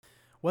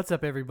What's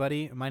up,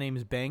 everybody? My name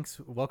is Banks.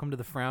 Welcome to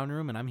the Frown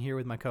Room, and I'm here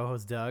with my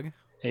co-host, Doug.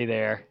 Hey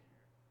there.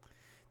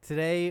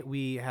 Today,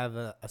 we have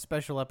a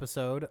special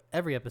episode.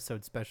 Every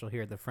episode's special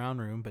here at the Frown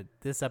Room, but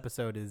this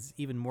episode is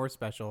even more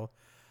special.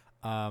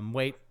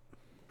 Wait.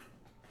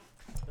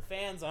 The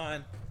fan's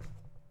on.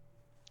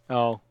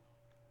 Oh.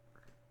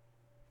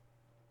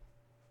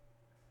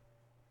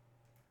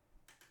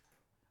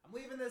 I'm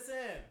leaving this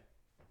in.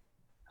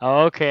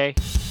 Okay.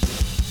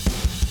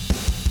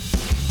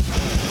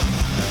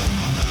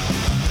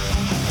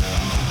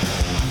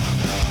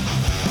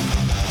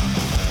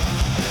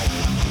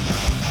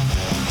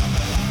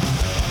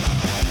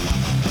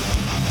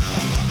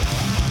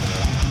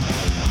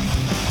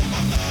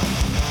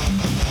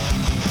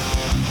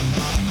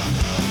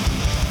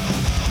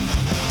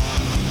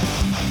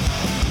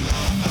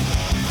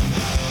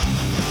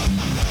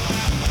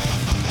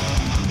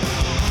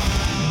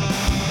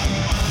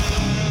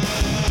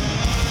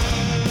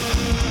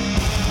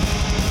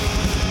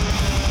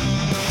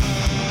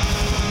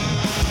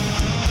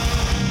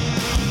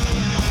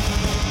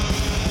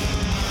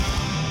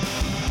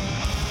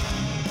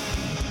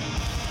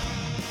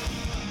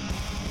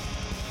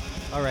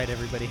 All right,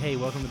 everybody. Hey,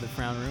 welcome to the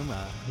Frown Room.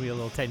 We had a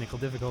little technical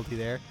difficulty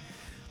there.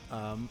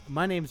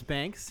 My name's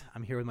Banks.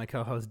 I'm here with my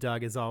co-host,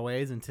 Doug, as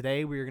always, and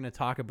today we're going to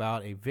talk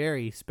about a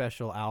very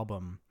special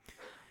album.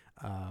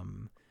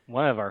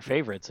 One of our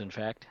favorites, in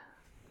fact.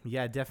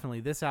 Yeah,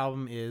 definitely. This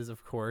album is,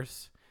 of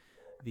course,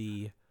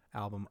 the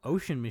album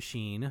Ocean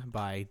Machine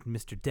by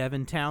Mr.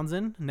 Devin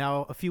Townsend.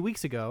 Now, a few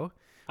weeks ago...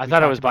 I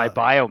thought it was by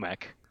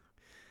Biomech.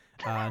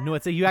 No,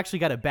 you actually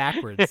got it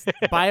backwards.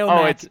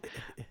 Biomech...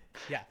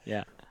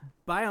 Yeah.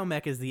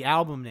 Biomech is the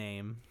album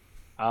name.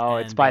 Oh,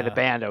 it's by the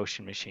band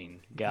Ocean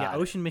Machine. Yeah,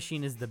 Ocean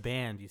Machine is the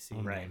band, you see.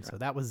 Right. So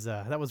that was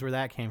where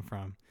that came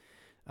from.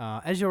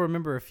 As you'll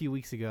remember a few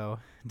weeks ago,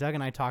 Doug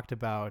and I talked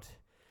about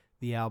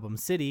the album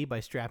City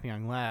by Strapping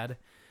Young Lad.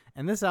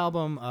 And this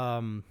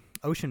album,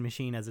 Ocean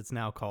Machine, as it's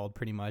now called,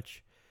 pretty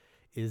much,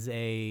 is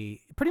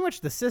pretty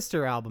much the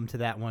sister album to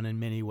that one in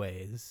many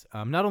ways.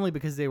 Not only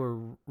because they were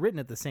written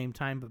at the same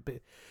time,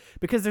 but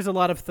because there's a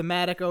lot of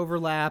thematic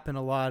overlap and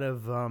a lot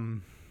of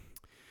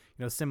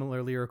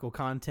similar lyrical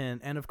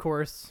content. And of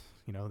course,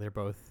 they're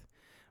both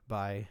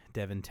by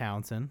Devin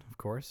Townsend, of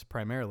course,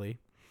 primarily.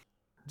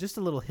 Just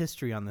a little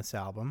history on this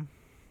album.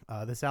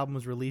 This album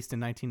was released in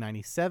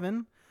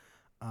 1997.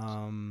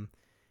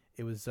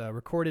 It was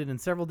recorded in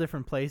several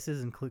different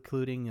places,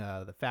 including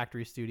the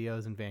Factory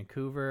Studios in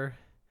Vancouver.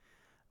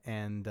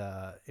 And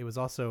it was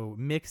also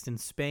mixed in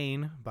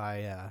Spain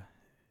by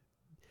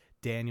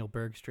Daniel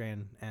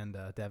Bergstrand and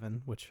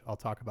Devin, which I'll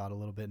talk about a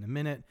little bit in a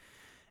minute.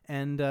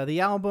 And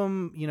the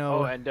album,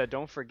 Oh, and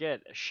don't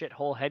forget,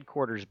 Shithole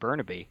Headquarters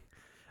Burnaby.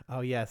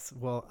 Oh, yes.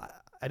 Well,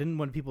 I didn't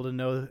want people to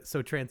know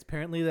so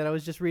transparently that I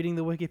was just reading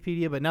the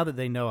Wikipedia, but now that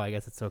they know, I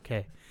guess it's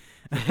okay.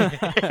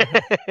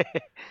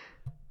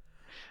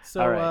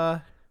 So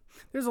right.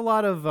 There's a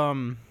lot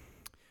of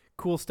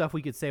cool stuff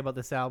we could say about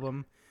this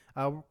album.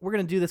 We're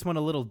going to do this one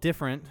a little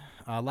different.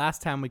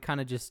 Last time we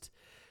kind of just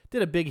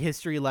did a big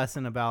history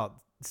lesson about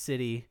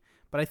City.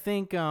 But I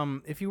think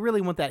if you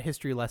really want that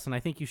history lesson, I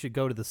think you should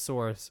go to the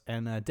source.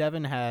 And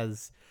Devin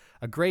has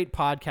a great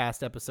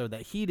podcast episode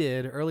that he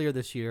did earlier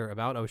this year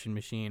about Ocean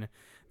Machine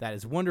that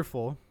is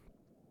wonderful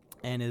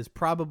and is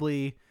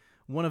probably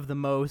one of the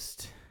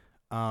most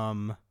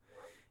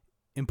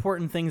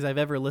important things I've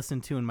ever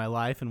listened to in my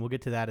life. And we'll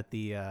get to that at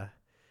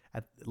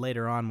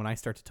later on when I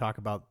start to talk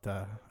about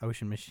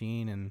Ocean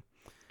Machine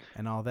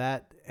and all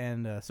that.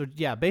 And so,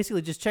 yeah,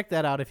 basically just check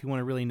that out if you want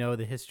to really know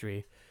the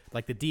history.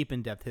 Like the deep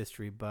in-depth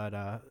history, but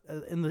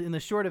in the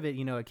short of it,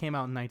 it came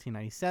out in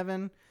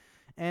 1997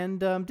 and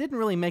didn't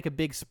really make a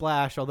big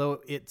splash,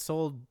 although it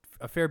sold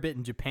a fair bit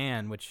in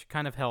Japan, which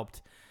kind of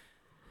helped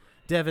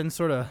Devin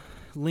sort of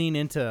lean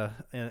into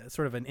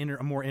sort of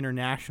a more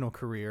international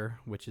career,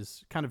 which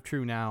is kind of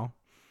true now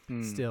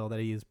still, that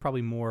he is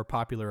probably more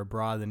popular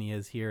abroad than he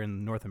is here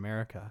in North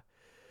America.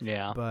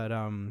 Yeah. But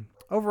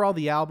overall,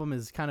 the album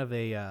is kind of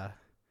a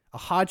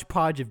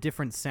hodgepodge of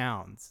different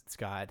sounds. It's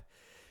got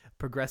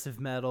progressive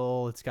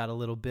metal. It's got a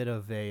little bit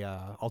of a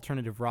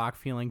alternative rock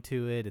feeling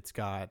to it. It's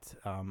got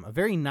a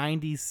very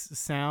 90s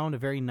sound, a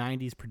very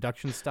 90s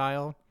production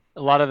style.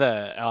 A lot of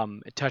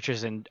the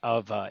touches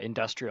of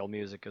industrial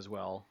music as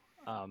well.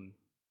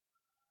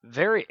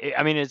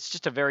 It's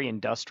just a very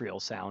industrial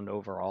sound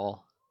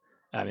overall.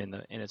 In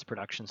its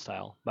production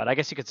style. But I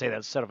guess you could say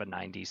that's sort of a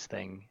 90s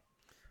thing.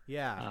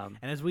 Yeah.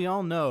 And as we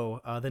all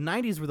know, the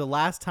 90s were the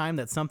last time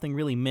that something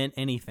really meant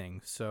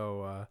anything.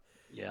 So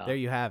there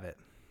you have it.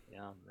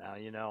 Yeah, now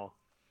you know.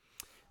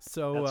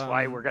 So that's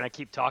why we're going to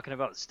keep talking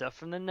about stuff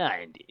from the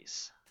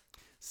 90s.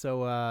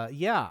 So,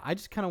 I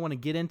just kind of want to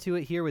get into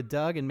it here with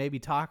Doug and maybe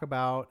talk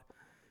about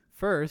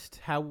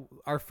first how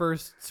our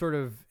first sort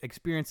of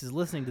experiences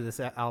listening to this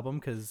album,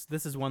 because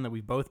this is one that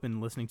we've both been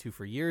listening to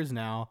for years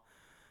now,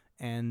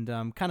 and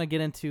kind of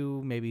get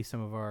into maybe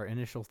some of our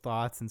initial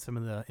thoughts and some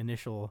of the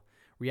initial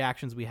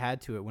reactions we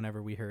had to it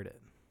whenever we heard it.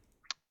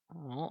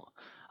 Well,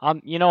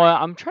 You know,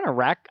 I'm trying to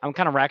rack. I'm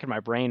kind of racking my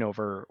brain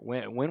over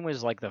when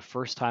was like the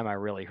first time I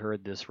really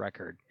heard this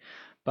record.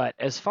 But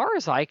as far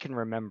as I can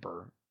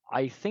remember,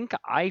 I think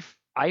I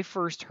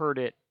first heard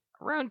it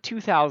around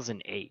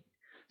 2008.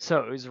 So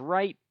it was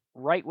right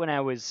when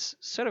I was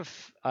sort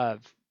of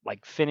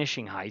like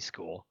finishing high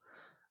school.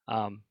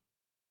 Um,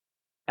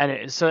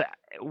 so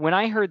when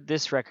I heard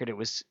this record, it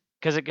was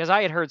because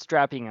I had heard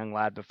Strapping Young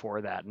Lad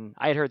before that, and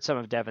I had heard some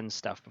of Devin's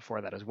stuff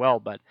before that as well.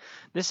 But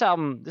this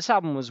album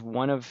was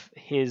one of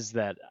his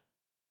that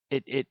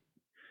it it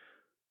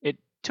it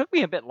took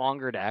me a bit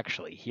longer to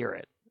actually hear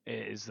it.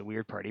 Is the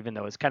weird part, even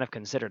though it's kind of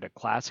considered a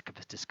classic of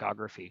his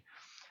discography.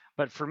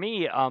 But for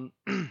me, I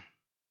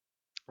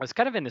was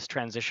kind of in this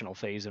transitional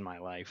phase in my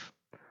life.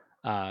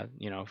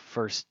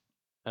 First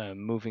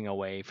moving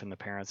away from the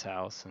parents'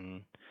 house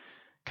and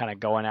kind of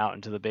going out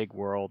into the big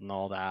world and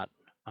all that.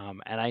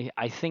 And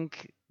I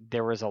think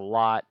there was a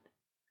lot.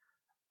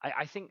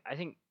 I think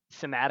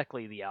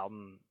thematically the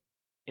album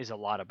is a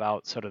lot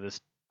about sort of this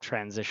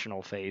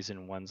transitional phase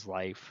in one's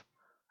life.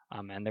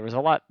 And there's a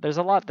lot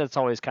that's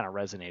always kind of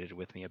resonated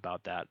with me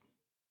about that.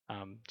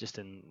 Just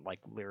in like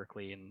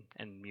lyrically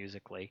and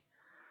musically.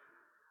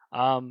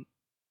 Um,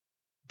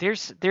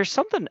 there's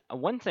something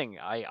one thing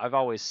I've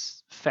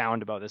always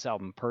found about this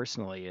album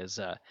personally is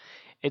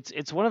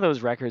it's one of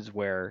those records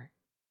where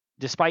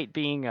despite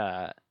being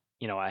a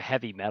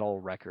heavy metal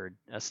record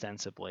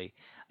ostensibly,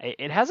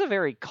 it has a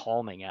very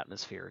calming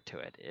atmosphere to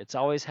it. It's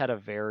always had a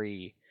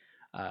very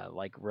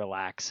like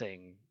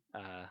relaxing,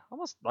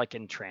 almost like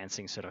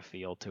entrancing sort of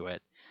feel to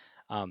it.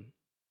 Um,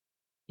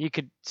 you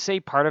could say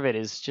part of it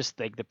is just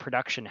like the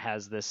production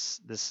has this.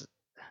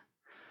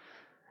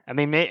 I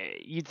mean,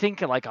 you'd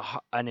think like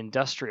an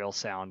industrial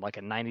sound, like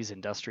a '90s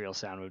industrial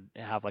sound, would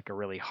have like a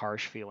really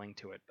harsh feeling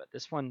to it. But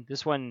this one,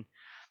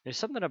 there's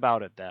something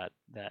about it that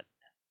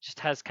just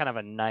has kind of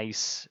a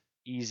nice,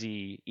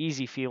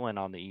 easy feeling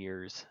on the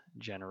ears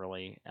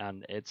generally,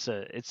 and it's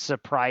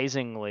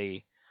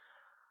surprisingly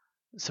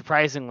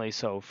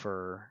so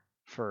for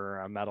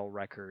a metal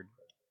record.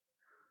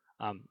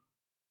 Um,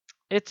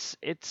 it's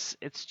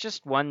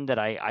just one that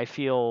I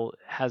feel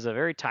has a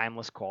very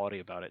timeless quality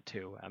about it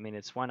too. I mean,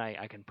 it's one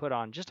I can put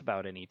on just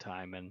about any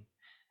time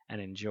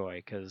and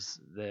enjoy because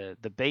the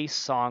bass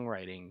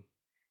songwriting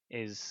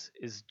is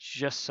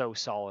just so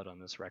solid on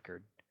this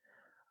record.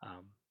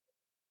 Um,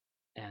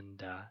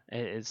 and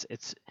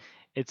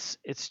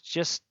it's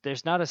just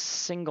there's not a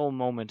single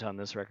moment on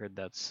this record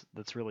that's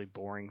really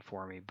boring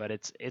for me. But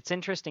it's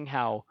interesting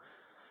how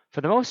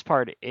for the most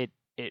part, it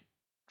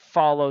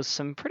follows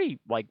some pretty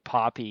like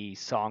poppy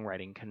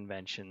songwriting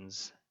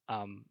conventions,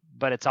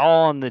 but it's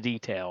all in the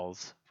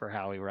details for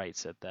how he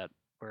writes it that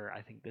where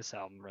I think this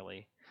album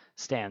really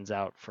stands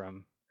out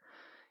from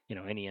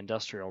any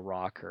industrial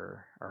rock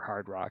or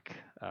hard rock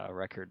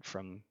record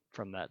from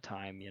that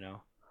time.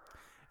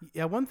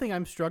 Yeah, one thing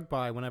I'm struck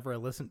by whenever I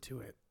listen to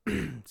it,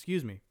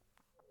 excuse me.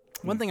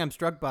 One Hmm. thing I'm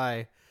struck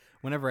by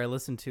whenever I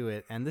listen to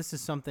it, and this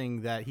is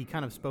something that he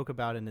kind of spoke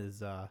about in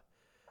his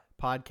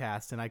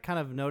podcast, and I kind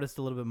of noticed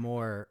a little bit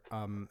more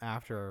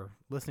after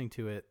listening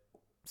to it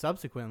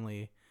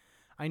subsequently.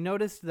 I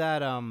noticed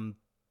that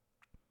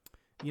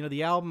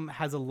the album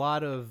has a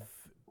lot of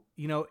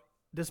you know,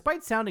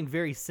 despite sounding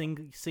very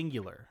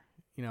singular,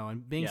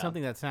 and being Yeah.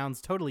 something that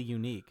sounds totally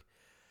unique,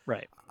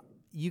 Right.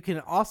 you can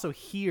also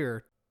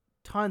hear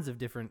tons of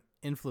different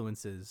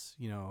influences,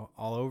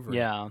 all over it.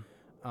 Yeah.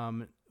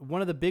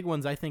 One of the big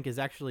ones I think is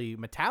actually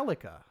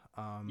Metallica,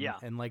 Yeah.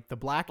 and like the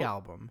Black Well,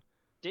 Album.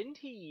 didn't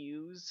he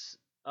use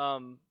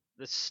the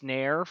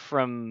snare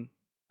from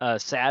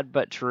Sad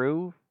But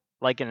True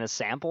like in a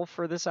sample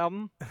for this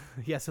album?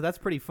 Yeah, so that's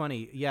pretty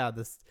funny. Yeah,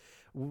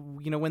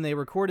 when they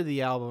recorded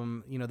the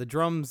album, the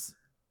drums,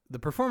 the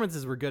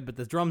performances were good, but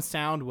the drum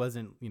sound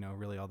wasn't,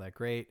 really all that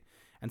great.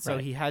 And so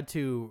Right. he had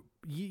to,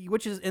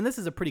 and this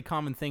is a pretty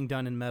common thing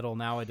done in metal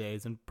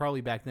nowadays, and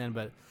probably back then,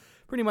 but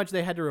pretty much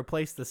they had to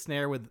replace the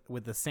snare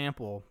with the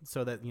sample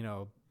so that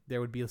there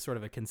would be a sort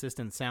of a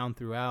consistent sound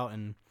throughout.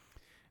 And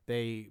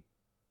they,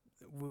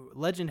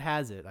 legend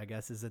has it, I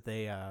guess, is that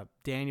they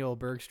Daniel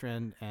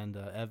Bergstrand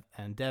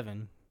and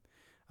Devin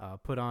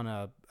put on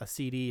a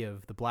CD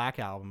of the Black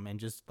Album and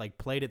just like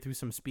played it through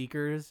some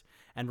speakers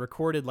and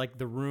recorded like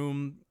the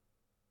room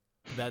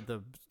that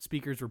the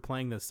speakers were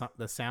playing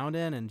the sound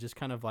in, and just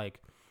kind of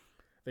like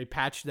they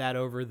patched that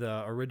over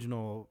the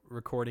original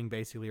recording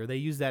basically, or they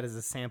used that as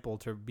a sample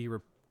to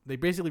they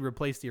basically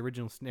replaced the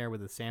original snare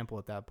with a sample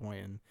at that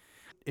point. And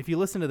if you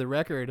listen to the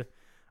record,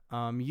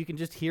 you can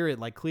just hear it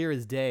like clear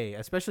as day,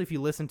 especially if you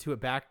listen to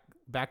it back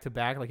to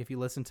back. Like if you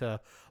listen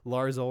to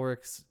Lars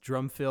Ulrich's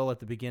drum fill at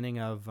the beginning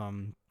of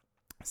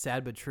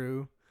Sad But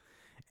True,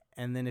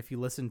 and then if you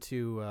listen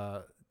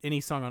to any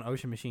song on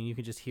Ocean Machine, you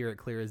can just hear it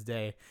clear as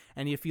day.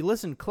 And if you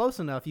listen close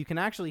enough, you can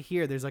actually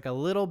hear there's like a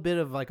little bit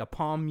of like a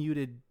palm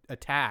muted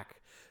attack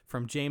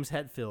from James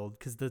Hetfield,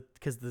 because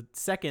the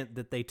second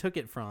that they took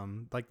it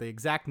from, like the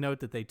exact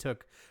note that they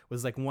took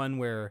was like one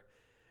where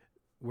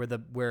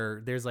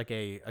there's like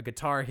a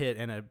guitar hit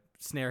and a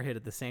snare hit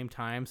at the same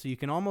time, so you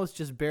can almost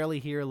just barely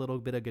hear a little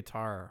bit of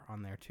guitar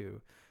on there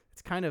too.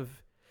 It's kind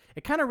of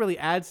it kind of really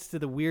adds to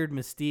the weird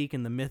mystique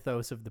and the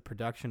mythos of the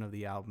production of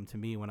the album to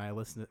me when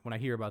I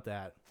hear about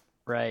that.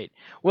 Right.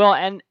 Well,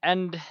 I,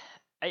 and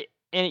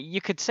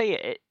you could say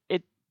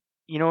it.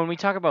 You know, when we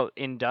talk about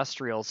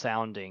industrial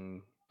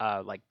sounding,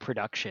 like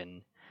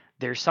production,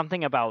 there's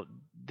something about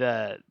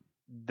the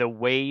the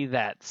way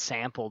that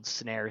sampled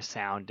snare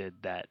sounded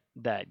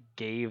that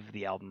gave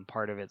the album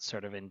part of its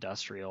sort of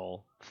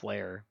industrial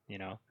flair. You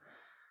know,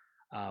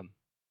 um,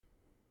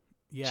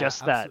 Yeah,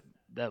 just absolutely.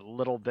 that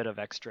little bit of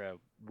extra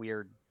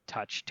weird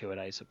touch to it,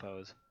 I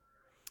suppose.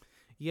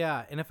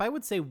 Yeah, and if I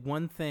would say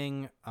one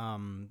thing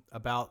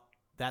about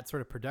that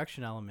sort of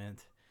production element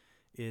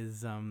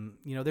is,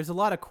 there's a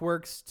lot of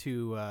quirks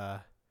to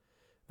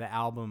the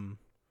album,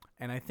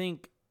 and I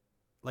think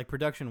like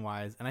production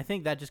wise, and I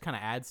think that just kind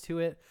of adds to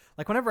it.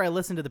 Like whenever I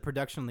listen to the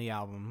production on the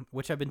album,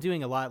 which I've been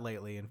doing a lot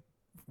lately, and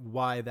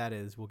why that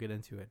is, we'll get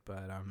into it.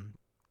 But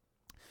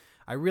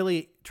I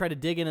really try to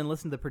dig in and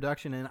listen to the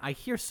production, and I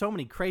hear so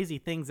many crazy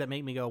things that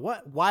make me go,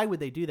 "What? Why would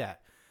they do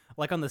that?"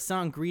 Like on the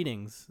song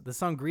 "Greetings"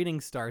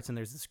 starts, and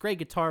there's this great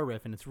guitar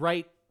riff, and it's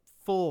right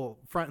full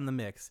front in the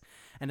mix.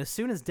 And as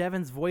soon as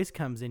Devin's voice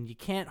comes in, you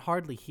can't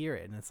hardly hear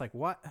it, and it's like,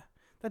 what?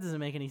 That doesn't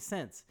make any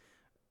sense.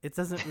 It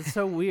doesn't. It's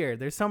so weird.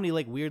 There's so many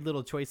like weird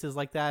little choices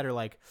like that, or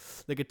like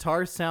the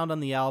guitar sound on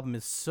the album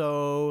is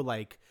so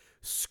like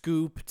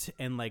scooped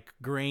and like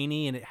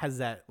grainy, and it has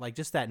that like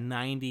just that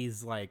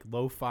 90s like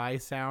lo-fi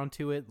sound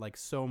to it, like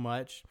so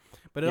much.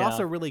 But it Yeah.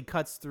 also really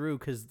cuts through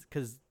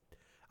because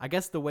I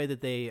guess the way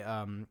that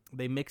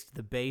they mixed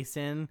the bass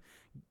in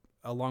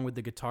along with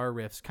the guitar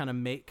riffs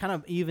kind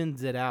of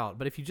evens it out.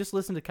 But if you just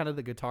listen to kind of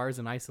the guitars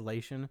in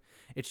isolation,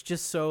 it's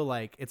just so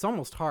like it's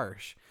almost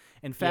harsh.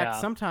 In fact, Yeah.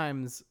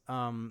 sometimes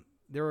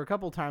there were a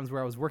couple times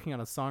where I was working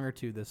on a song or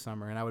two this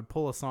summer, and I would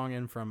pull a song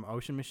in from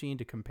Ocean Machine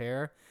to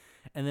compare.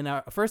 And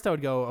then first I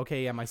would go,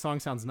 okay, yeah, my song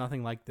sounds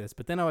nothing like this.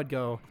 But then I would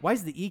go, why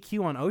is the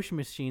EQ on Ocean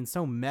Machine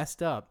so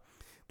messed up?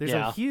 There's a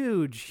Yeah.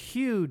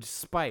 huge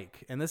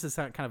spike, and this is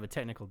kind of a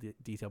technical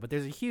detail, but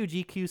there's a huge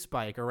EQ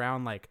spike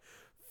around like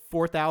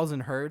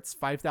 4,000 hertz,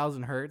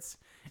 5,000 hertz.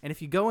 And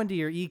if you go into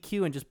your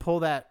EQ and just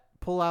pull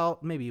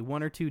out maybe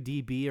 1 or 2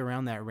 dB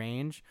around that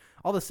range,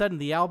 all of a sudden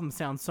the album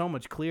sounds so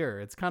much clearer.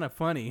 It's kind of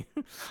funny.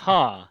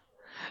 Huh.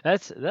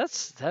 That's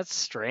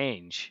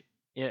strange.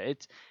 Yeah,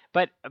 it's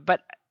but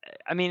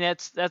I mean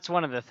that's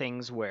one of the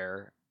things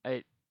where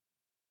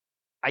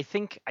I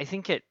think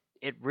it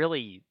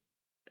really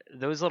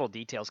those little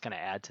details kind of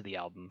add to the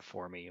album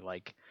for me,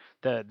 like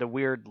the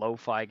weird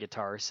lo-fi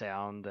guitar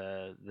sound,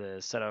 the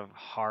sort of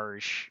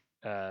harsh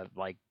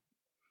like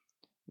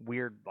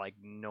weird like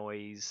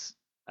noise,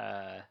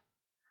 uh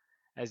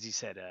as you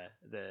said,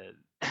 the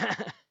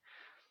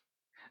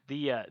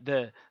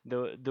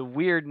the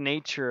weird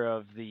nature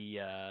of the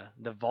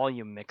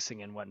volume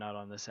mixing and whatnot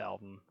on this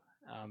album.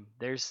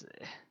 There's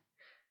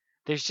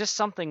just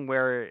something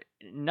where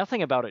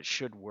nothing about it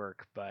should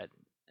work, but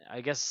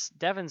I guess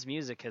Devin's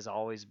music has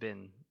always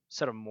been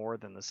sort of more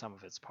than the sum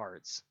of its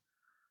parts.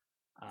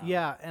 Um,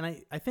 Yeah, and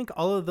I think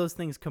all of those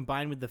things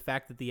combined with the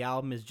fact that the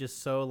album is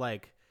just so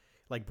like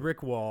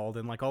brick walled,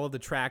 and like all of the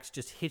tracks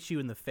just hit you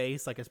in the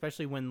face, like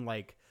especially when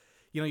like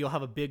you'll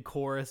have a big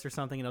chorus or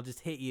something and it'll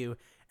just hit you,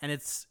 and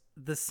it's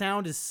the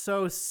sound is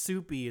so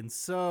soupy and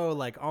so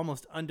like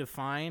almost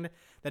undefined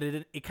that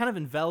it kind of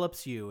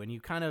envelops you, and you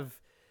kind of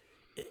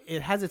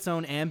it has its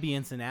own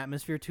ambience and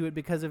atmosphere to it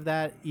because of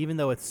that, even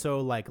though it's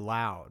so like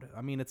loud.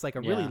 I mean, it's like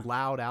a really yeah,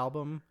 loud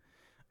album.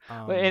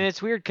 and um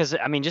it's weird because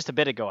I mean, just a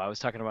bit ago I was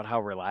talking about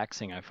how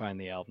relaxing I find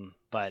the album,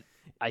 but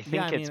I yeah,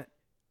 I think it's mean,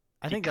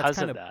 I think that's because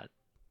kind of of that.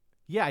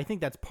 yeah, I think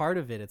that's part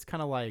of it. It's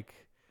kind of like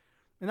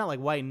not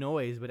like white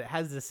noise, but it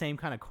has the same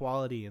kind of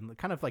quality and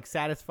kind of like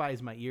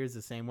satisfies my ears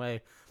the same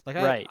way. Like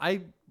Right.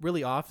 I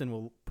really often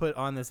will put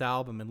on this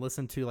album and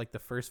listen to like the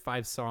first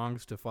 5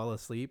 songs to fall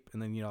asleep,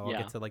 and then I'll get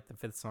Yeah. to like the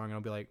fifth song and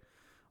I'll be like,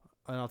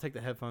 and I'll take the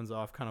headphones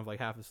off, kind of like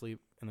half asleep,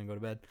 and then go to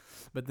bed.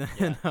 But then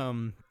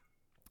Yeah.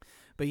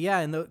 but yeah,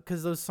 and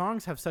because those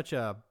songs have such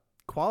a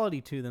quality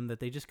to them that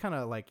they just kind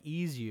of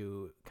ease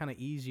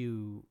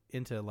you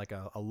into like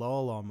a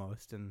lull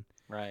almost. And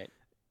Right.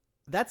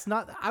 that's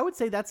not I would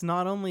say that's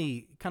not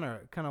only kind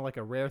of like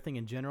a rare thing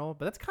in general,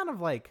 but that's kind of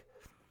like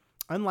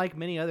unlike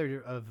many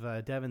other of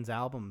Devin's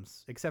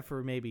albums, except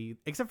for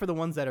the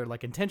ones that are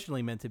like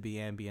intentionally meant to be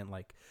ambient,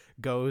 like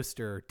Ghost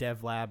or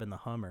Dev Lab and the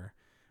Hummer.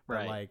 But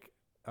Right. like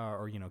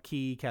or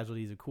Key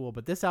Casualties are cool,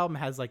 but this album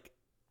has like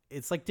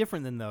it's like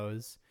different than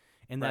those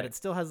in that Right. it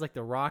still has like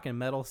the rock and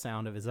metal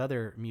sound of his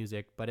other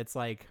music, but it's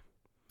like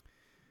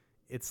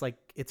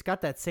it's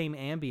got that same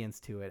ambience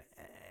to it.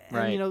 And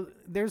Right.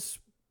 there's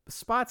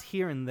spots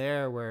here and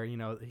there where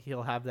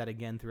he'll have that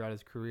again throughout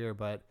his career,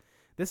 but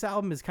this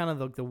album is kind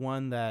of the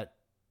one that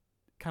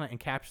kind of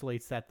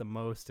encapsulates that the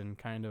most, and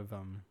kind of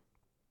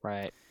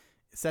Right.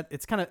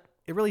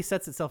 it really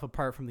sets itself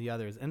apart from the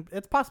others, and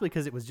it's possibly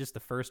because it was just the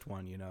first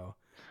one.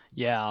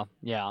 Yeah.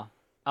 Yeah.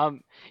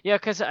 Yeah,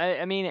 because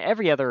I mean,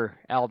 every other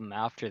album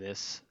after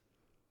this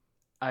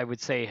I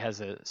would say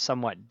has a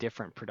somewhat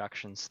different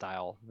production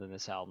style than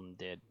this album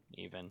did,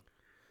 even.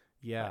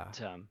 Yeah.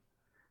 But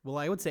Well,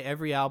 I would say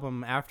every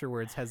album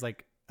afterwards has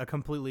like a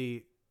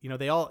completely,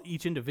 they all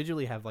each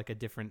individually have like a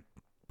different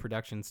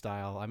production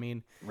style. I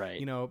mean,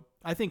 right,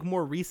 I think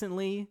more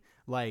recently,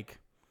 like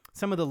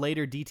some of the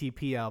later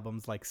DTP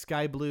albums, like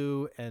Sky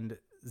Blue and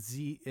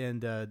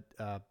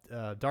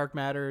Dark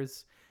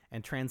Matters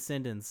and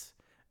Transcendence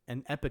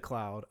and Epic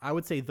Cloud, I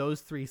would say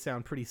those three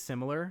sound pretty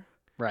similar.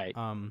 right,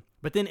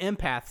 But then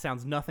Empath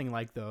sounds nothing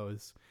like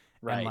those.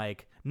 And right,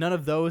 like none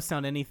of those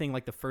sound anything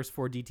like the first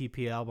four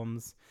DTP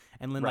albums.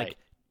 And then like right,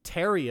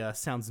 Terria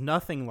sounds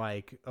nothing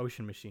like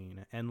Ocean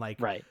Machine. And like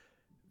right.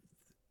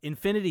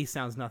 Infinity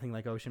sounds nothing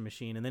like Ocean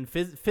Machine. And then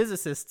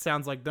Physicist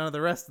sounds like none of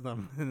the rest of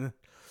them.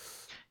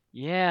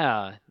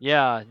 Yeah,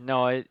 yeah.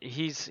 No,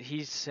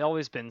 he's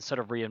always been sort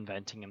of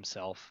reinventing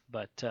himself,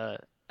 but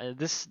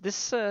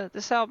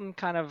this album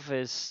kind of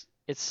is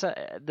it's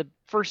the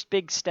first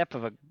big step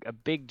of a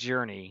big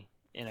journey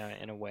in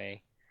a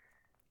way.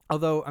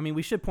 Although, I mean,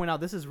 we should point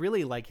out this is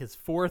really like his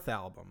fourth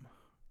album.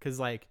 Because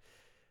like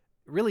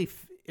really,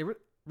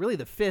 really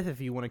the fifth if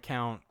you want to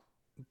count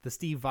the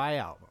Steve Vai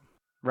album.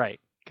 Right,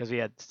 because we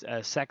had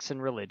Sex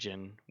and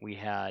Religion. We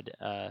had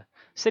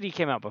City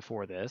came out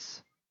before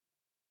this.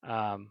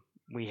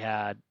 We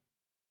had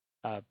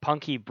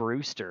Punky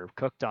Brewster,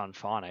 Cooked on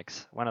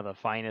Phonics, one of the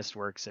finest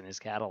works in his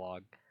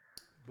catalog.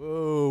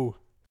 Boo.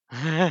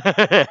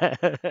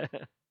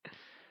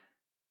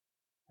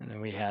 And then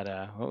we had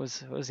what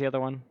was the other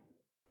one?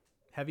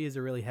 Heavy is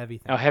a really heavy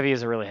thing. Oh, Heavy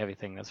is a Really Heavy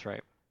Thing. That's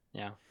right.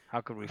 Yeah.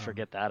 How could we Um,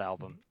 forget that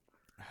album?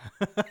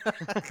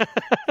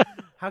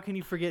 How can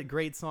you forget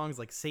great songs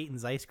like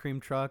Satan's Ice Cream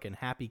Truck and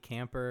Happy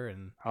Camper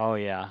and Oh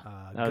yeah.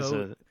 That was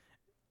Goat?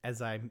 As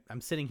I'm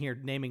sitting here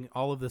naming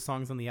all of the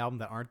songs on the album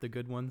that aren't the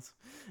good ones.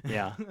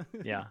 yeah.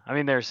 Yeah. I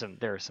mean there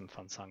are some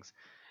fun songs.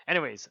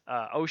 Anyways,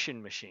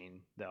 Ocean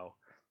Machine though.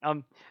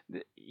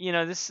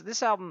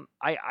 This album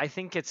I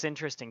think it's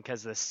interesting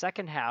cuz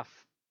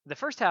the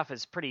first half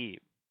is pretty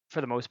for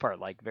the most part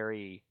like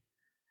very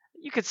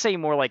you could say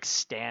more like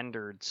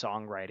standard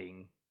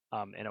songwriting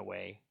in a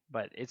way,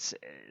 but it's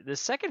the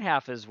second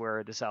half is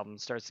where this album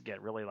starts to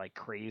get really like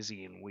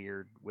crazy and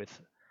weird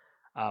with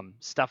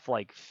stuff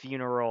like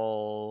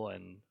Funeral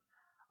and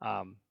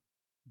um,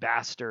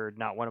 Bastard,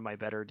 Not One of My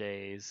Better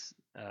Days,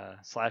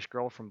 /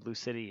 Girl from Blue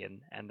City,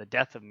 and The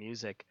Death of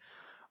Music,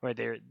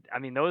 where I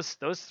mean those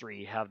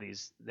three have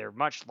they're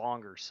much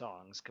longer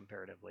songs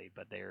comparatively,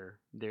 but they're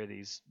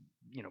these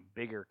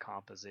bigger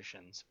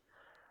compositions.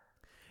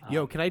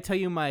 Yo, can I tell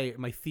you my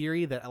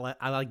theory that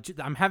I like?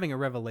 I'm having a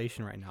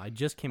revelation right now. I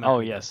just came up Oh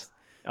with yes. this.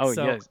 Oh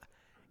So yes.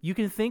 you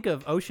can think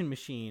of Ocean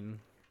Machine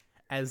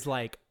as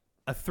like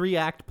a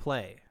 3-act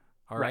play.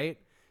 All right?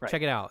 Right.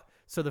 Check it out.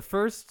 So the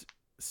first,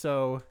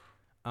 hold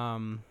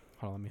on,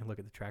 let me look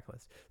at the track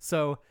list.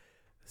 So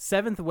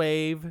Seventh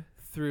Wave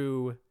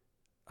through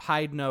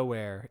Hide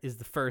Nowhere is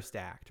the first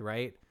act,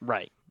 right?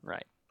 Right. That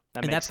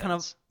And makes that's sense. kind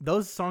of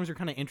those songs are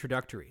kind of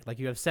introductory. Like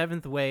you have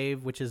Seventh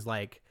Wave, which is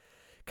like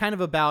kind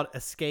of about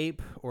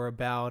escape or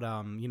about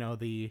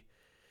the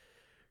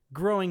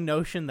growing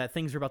notion that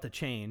things are about to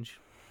change.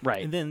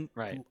 Right. And then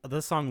Right.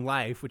 the song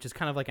Life, which is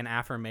kind of like an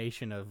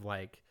affirmation of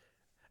like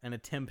an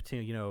attempt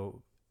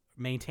to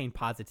maintain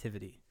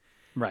positivity.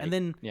 Right. And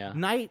then yeah.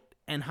 Night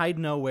and Hide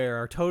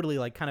Nowhere are totally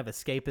like kind of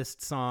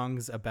escapist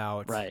songs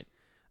about Right.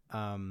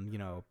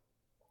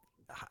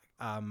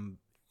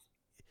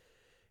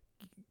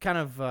 kind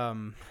of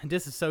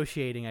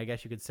disassociating, I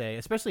guess you could say,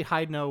 especially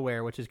Hide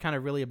Nowhere, which is kind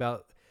of really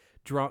about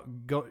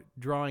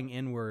drawing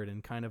inward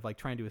and kind of like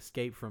trying to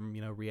escape from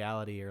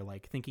reality or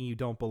like thinking you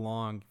don't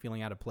belong,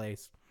 feeling out of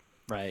place.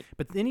 Right.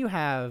 But then you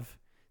have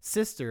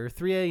Sister,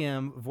 3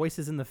 a.m.,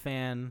 Voices in the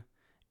Fan,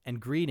 and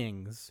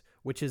Greetings,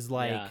 which is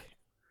like, Yeah.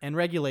 and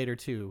Regulator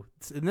too.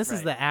 And this is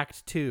Right. the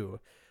act 2.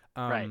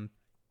 Right.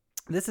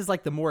 This is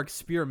like the more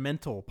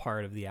experimental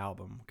part of the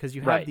album because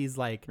you have Right. these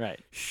like Right.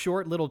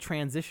 short little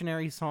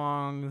transitionary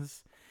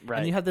songs. Right.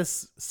 And you have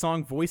this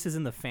song "Voices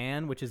in the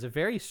Fan," which is a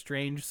very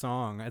strange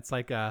song. It's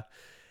like a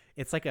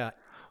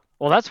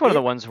Well, that's one of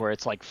the ones where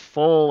it's like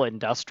full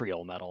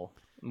industrial metal,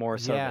 more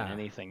so Yeah. than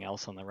anything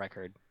else on the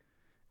record.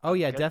 oh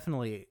yeah, Good.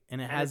 definitely,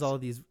 and it And has it's- all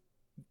these.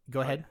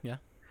 Go ahead, yeah.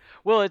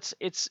 Well,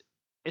 it's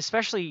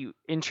especially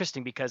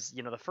interesting because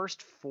the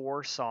first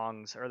four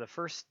songs or the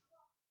first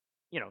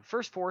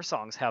four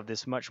songs have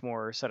this much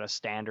more sort of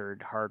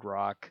standard hard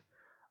rock,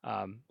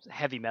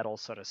 heavy metal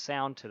sort of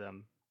sound to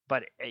them.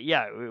 But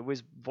yeah, it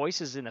was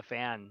Voices in the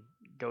Fan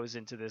goes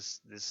into this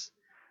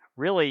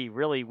really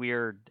really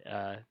weird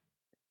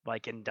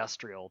like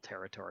industrial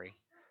territory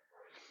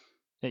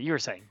that you were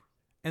saying.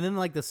 And then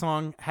like the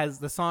song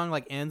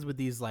like ends with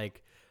these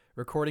like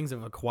recordings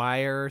of a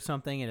choir or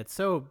something, and it's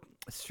so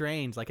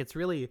strange. Like it's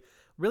really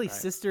Right.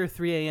 Sister,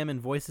 3 a.m. and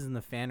Voices in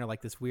the Fan are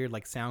like this weird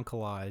like sound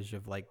collage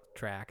of like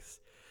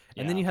tracks.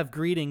 And then Yeah. you have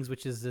Greetings,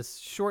 which is this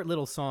short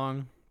little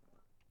song,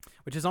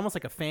 which is almost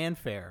like a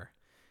fanfare,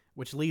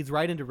 which leads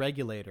right into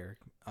Regulator.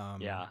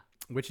 Yeah.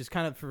 Which is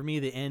kind of for me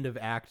the end of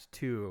Act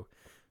 2.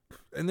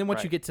 And then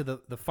once you Right. get to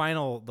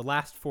the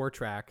last 4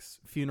 tracks,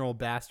 Funeral,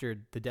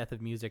 Bastard, The Death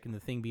of Music, and The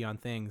Thing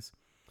Beyond Things,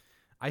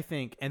 I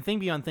think, and Thing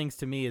Beyond Things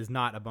to me is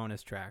not a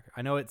bonus track.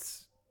 I know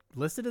it's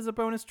listed as a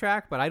bonus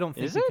track, but I don't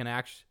think Is you it? can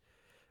actually.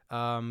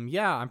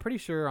 Yeah, I'm pretty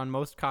sure on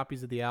most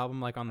copies of the album,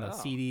 like on the Oh.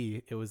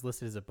 CD, it was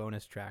listed as a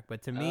bonus track.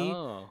 But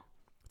Oh.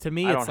 to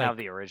me, I it's don't have like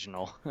the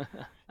original.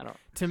 I don't.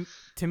 to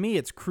to me,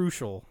 it's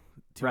crucial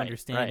to Right. Right.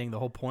 understanding the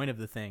whole point of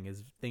the thing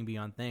is Thing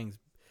Beyond Things.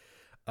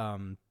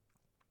 Um,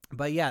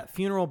 but yeah,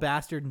 Funeral,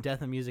 Bastard, and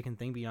Death of Music, and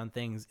Thing Beyond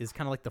Things is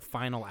kind of like the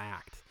final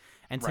act.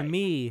 And to Right.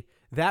 me,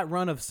 that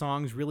run of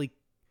songs really,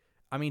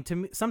 I mean, to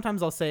me,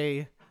 sometimes I'll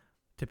say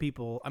to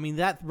people, I mean,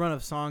 that run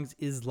of songs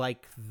is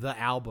like the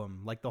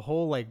album, like the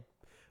whole like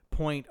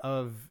point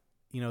of,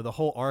 the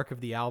whole arc of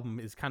the album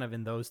is kind of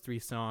in those 3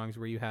 songs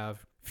where you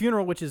have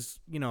Funeral, which is,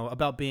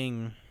 about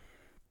being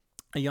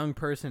a young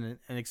person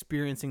and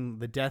experiencing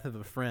the death of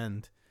a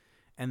friend.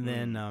 And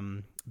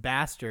then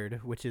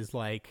Bastard, which is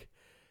like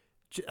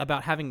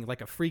about having like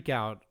a freak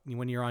out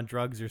when you're on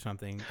drugs or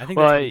something. I think that's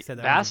what Well, he said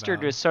that was Bastard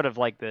about. was sort of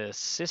like the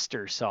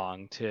sister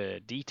song to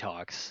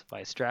Detox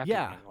by Strapping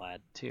Yeah, Young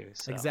Lad too.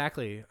 So.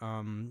 exactly.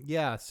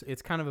 Yes,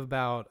 it's kind of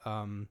about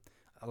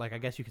like I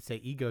guess you could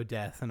say ego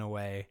death in a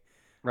way.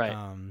 Right.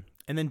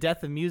 And then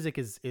Death of Music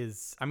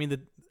is I mean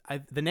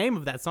the name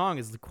of that song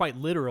is quite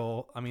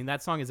literal. I mean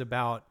that song is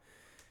about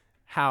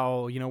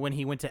how, when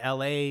he went to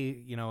LA,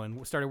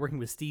 and started working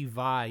with Steve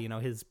Vai,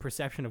 his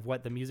perception of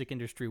what the music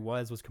industry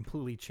was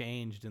completely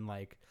changed. And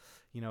like,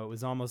 it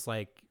was almost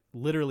like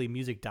literally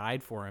music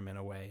died for him in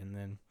a way.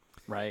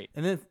 Right.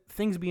 And then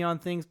Things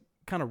Beyond Things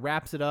kind of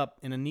wraps it up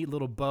in a neat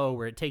little bow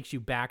where it takes you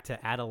back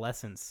to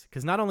adolescence.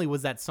 Because not only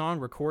was that song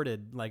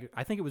recorded, like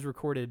I think it was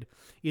recorded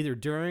either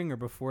during or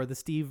before the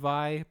Steve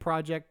Vai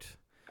project.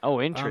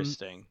 Oh,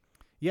 interesting.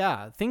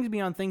 Yeah, Things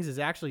Beyond Things is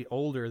actually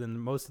older than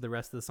most of the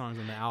rest of the songs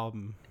on the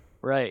album.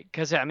 Right,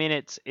 because I mean,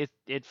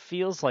 it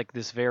feels like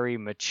this very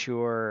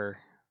mature,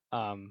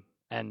 and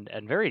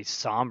very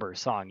somber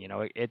song.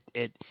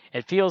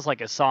 It feels like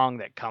a song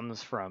that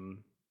comes from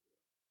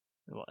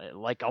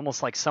like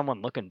almost like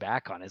someone looking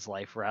back on his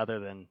life rather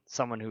than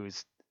someone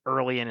who's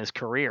early in his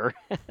career.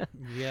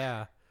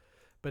 Yeah,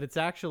 but it's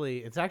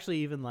actually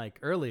even like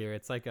earlier.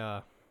 It's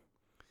kind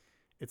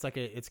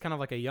of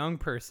like a young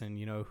person,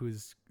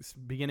 who's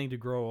beginning to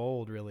grow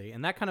old, really,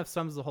 and that kind of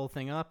sums the whole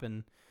thing up.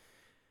 And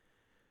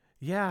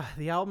yeah,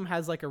 the album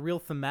has like a real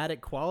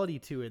thematic quality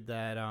to it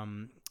that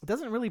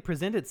doesn't really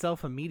present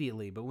itself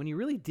immediately, but when you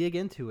really dig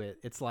into it,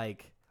 it's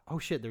like, oh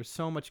shit, there's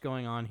so much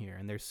going on here,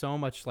 and there's so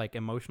much like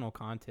emotional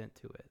content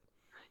to it.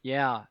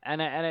 Yeah,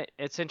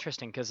 it's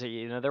interesting because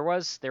there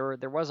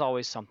was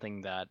always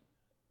something that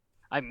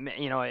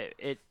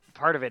it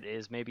part of it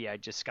is maybe I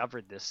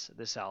discovered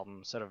this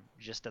album sort of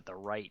just at the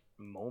right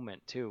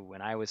moment too,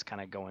 when I was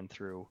kind of going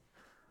through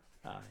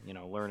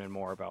learning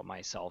more about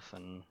myself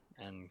and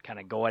kind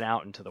of going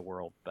out into the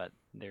world. But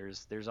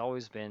there's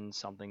always been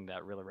something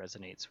that really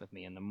resonates with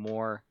me, and the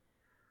more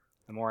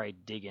I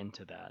dig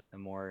into that, the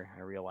more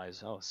I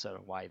realize, oh,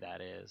 so why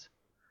that is.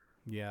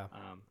 Yeah,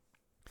 um,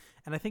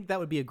 and I think that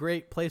would be a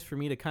great place for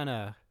me to kind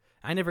of.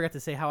 I never got to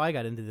say how I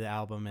got into the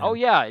album, oh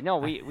and yeah,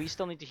 no, I, we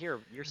still need to hear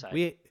your side.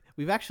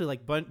 we've actually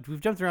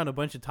we've jumped around a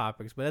bunch of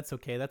topics, but that's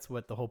okay. That's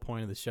what the whole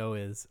point of the show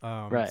is.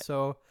 Right.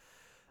 So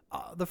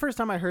the first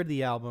time I heard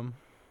the album,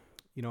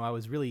 I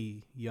was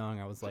really young.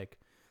 I was like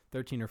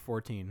 13 or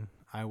 14.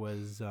 I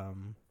was,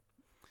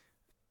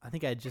 I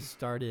think I had just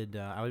started.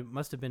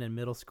 Must have been in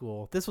middle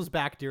school. This was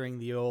back during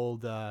the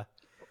old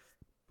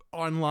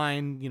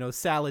online,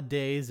 salad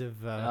days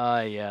of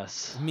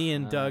Yes. me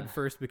and Doug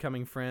first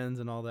becoming friends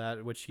and all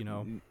that. Which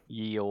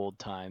Ye old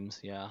times,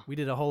 yeah. we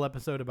did a whole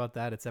episode about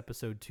that. It's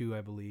episode 2,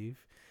 I believe.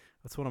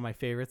 That's one of my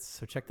favorites,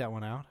 so check that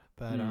one out.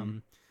 But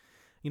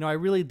I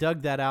really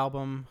dug that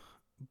album.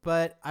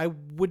 But I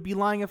would be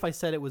lying if I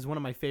said it was one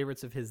of my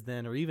favorites of his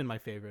then, or even my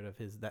favorite of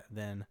his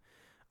then.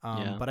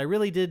 Yeah. But I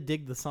really did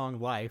dig the song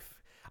 "Life."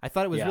 I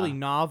thought it was Yeah. really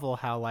novel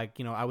how, like,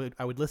 I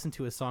would listen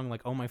to a song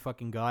like "Oh My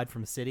Fucking God"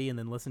 from City, and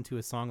then listen to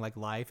a song like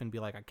 "Life" and be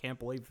like, I can't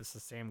believe it's the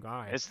same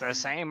guy. It's the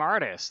same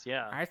artist,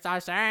 yeah. It's the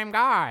same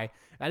guy.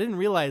 I didn't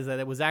realize that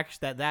it was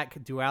actually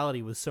that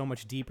duality was so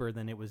much deeper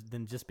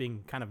than just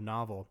being kind of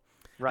novel.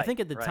 Right. I think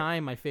at the right.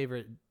 time my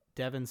favorite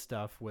Devin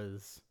stuff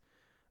was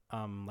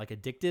like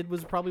Addicted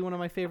was probably one of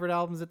my favorite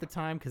albums at the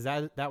time because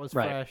that was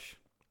Right. fresh.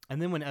 And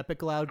then when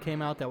Epic Loud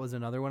came out, that was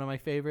another one of my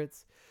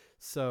favorites.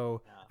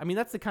 So, I mean,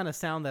 that's the kind of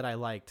sound that I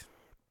liked.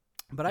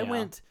 But I Yeah.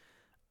 went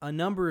a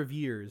number of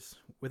years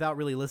without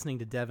really listening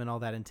to Devin all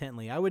that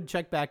intently. I would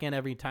check back in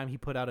every time he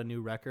put out a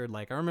new record.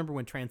 Like, I remember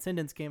when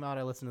Transcendence came out,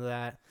 I listened to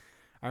that.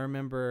 I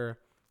remember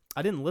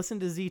I didn't listen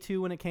to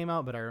Z2 when it came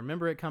out, but I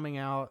remember it coming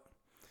out.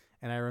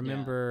 And I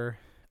remember,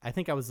 I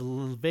think I was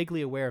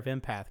vaguely aware of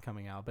Empath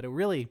coming out. But it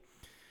really,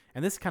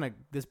 and this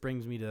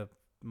brings me to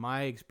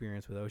my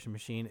experience with Ocean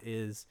Machine,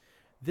 is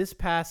this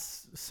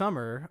past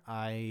summer,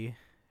 I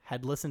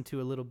had listened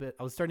to a little bit.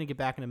 I was starting to get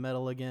back into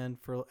metal again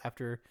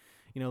after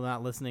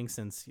not listening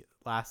since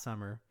last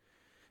summer.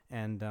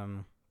 And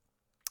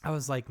I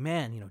was like,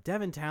 man,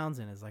 Devin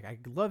Townsend is like, I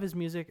love his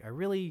music. I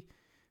really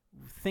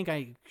think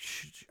I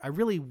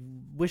really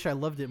wish I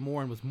loved it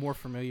more and was more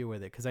familiar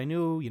with it, because I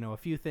knew, a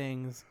few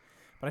things,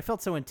 but I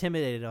felt so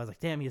intimidated. I was like,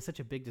 damn, he has such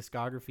a big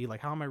discography. Like,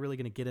 how am I really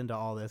going to get into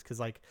all this?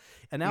 Because like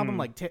an album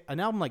like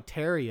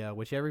Terria,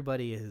 which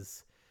everybody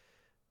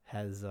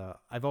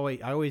I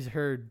always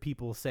heard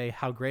people say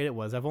how great it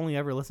was. I've only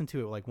ever listened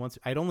to it like once.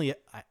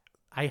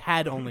 I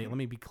had only, let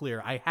me be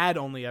clear, I had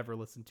only ever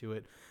listened to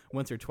it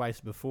once or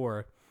twice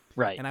before.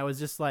 Right. And I was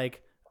just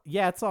like,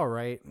 yeah, it's all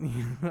right.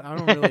 I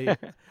don't really,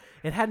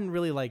 it hadn't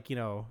really like,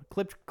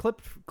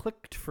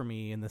 clicked for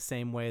me in the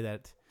same way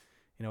that,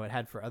 it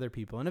had for other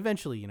people. And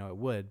eventually, it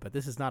would, but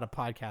this is not a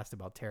podcast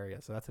about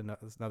Terria. So that's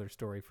another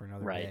story for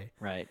another day.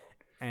 Right.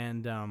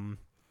 And,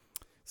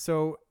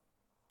 so,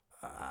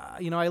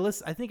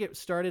 I think it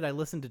started, I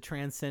listened to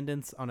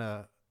Transcendence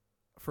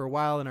for a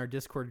while in our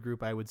Discord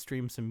group. I would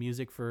stream some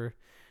music for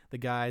the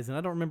guys, and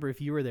I don't remember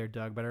if you were there,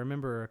 Doug, but I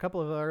remember a couple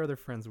of our other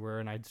friends were,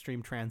 and I'd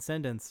stream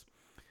Transcendence,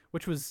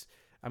 which was,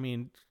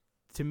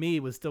 to me,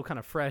 was still kind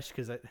of fresh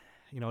because it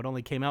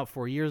only came out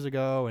 4 years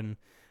ago, and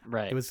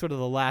it was sort of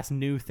the last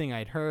new thing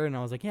I'd heard, and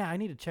I was like, yeah, I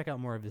need to check out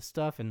more of his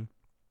stuff, and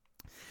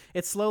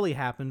it slowly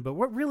happened. But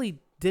what really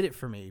did it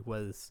for me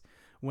was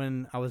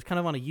when I was kind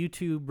of on a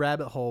YouTube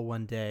rabbit hole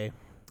one day,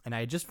 and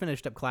I had just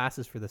finished up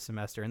classes for the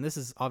semester, and this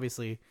is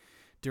obviously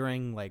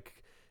during like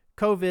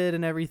COVID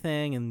and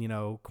everything,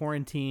 and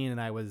quarantine, and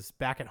I was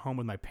back at home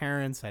with my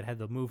parents. I'd had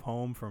to move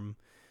home from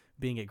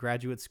being at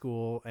graduate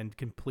school and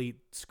complete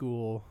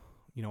school,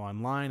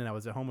 online, and I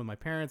was at home with my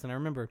parents. And I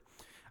remember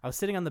I was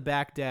sitting on the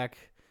back deck.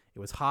 It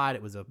was hot.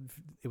 It was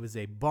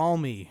a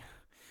balmy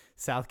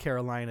South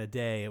Carolina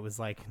day. It was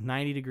like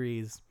 90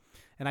 degrees,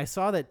 and I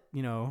saw that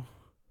a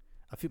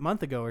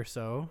month ago or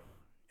so.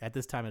 At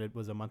this time, it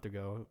was a month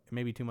ago,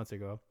 maybe 2 months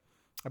ago.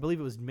 I believe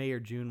it was May or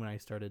June when I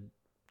started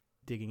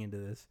digging into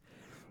this.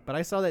 But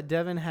I saw that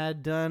Devin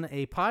had done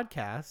a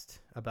podcast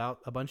about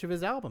a bunch of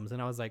his albums, and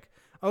I was like,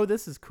 oh,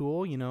 this is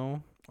cool.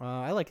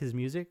 I like his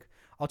music.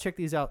 I'll check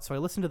these out. So I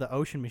listened to the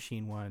Ocean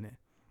Machine one,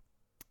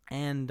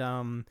 and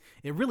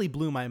it really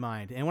blew my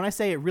mind. And when I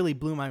say it really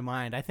blew my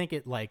mind, I think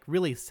it like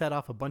really set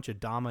off a bunch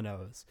of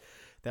dominoes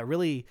that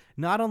really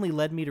not only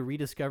led me to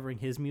rediscovering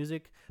his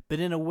music, but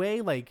in a way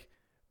like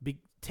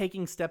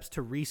taking steps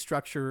to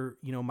restructure,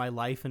 my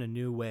life in a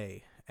new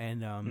way.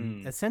 And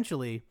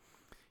essentially,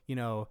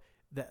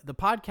 the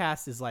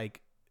podcast is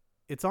like,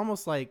 it's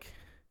almost like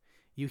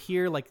you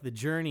hear like the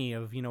journey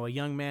of, a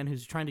young man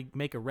who's trying to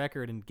make a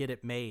record and get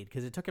it made,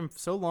 because it took him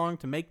so long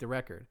to make the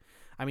record.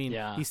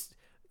 He's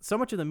so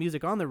much of the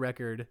music on the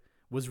record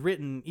was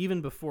written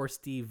even before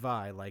Steve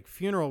Vai. Like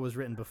Funeral was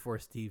written before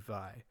Steve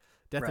Vai.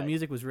 Death of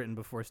Music was written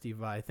before Steve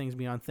Vai. Things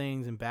Beyond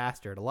Things and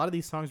Bastard. A lot of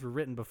these songs were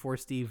written before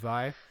Steve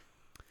Vai.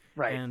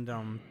 Right. And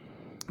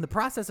the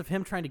process of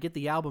him trying to get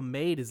the album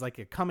made is like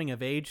a coming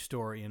of age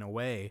story in a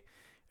way.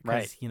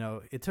 Because,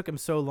 it took him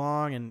so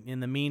long, and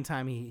in the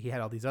meantime, he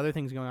had all these other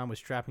things going on with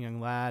Strapping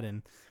Young Lad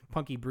and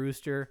Punky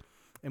Brewster.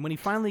 And when he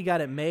finally got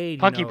it made...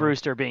 Punky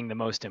Brewster being the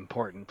most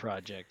important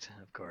project,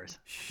 of course.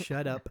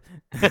 Shut up.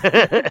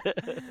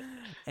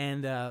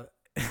 And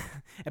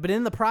but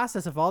in the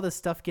process of all this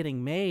stuff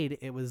getting made,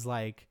 it was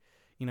like,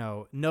 he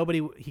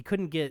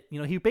couldn't get,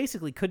 he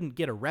basically couldn't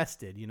get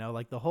arrested,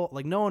 like the whole,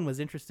 like no one was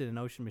interested in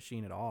Ocean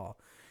Machine at all.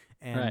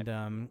 And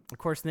of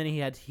course, then he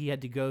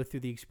had to go through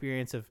the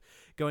experience of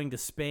going to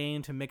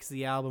Spain to mix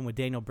the album with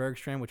Daniel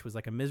Bergstrom, which was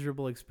like a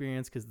miserable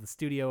experience because the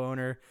studio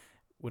owner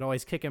would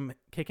always kick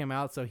him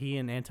out, so he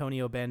and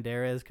Antonio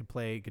Banderas could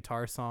play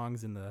guitar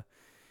songs in the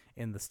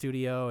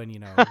studio and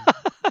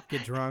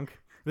get drunk.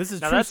 This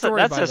is true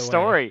story. That's by a the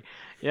story. Way.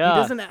 Yeah.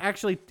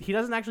 He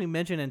doesn't actually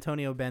mention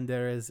Antonio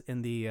Banderas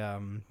in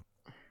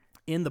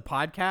the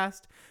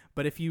podcast,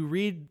 but if you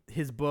read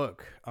his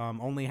book,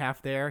 Only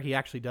Half There, he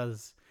actually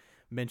does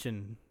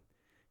mention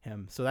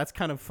him. So that's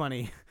kind of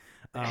funny.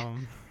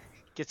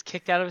 Gets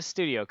kicked out of his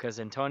studio because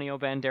Antonio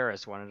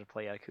Banderas wanted to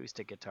play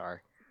acoustic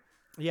guitar.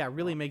 Yeah,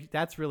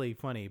 that's really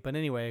funny. But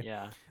anyway,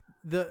 yeah.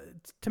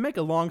 To make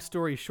a long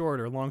story short,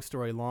 or long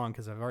story long,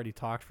 because I've already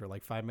talked for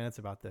like 5 minutes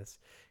about this,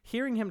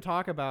 hearing him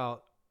talk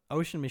about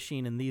Ocean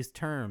Machine in these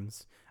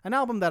terms, an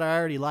album that I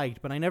already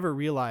liked, but I never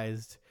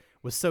realized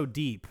was so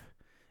deep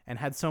and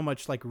had so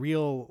much like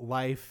real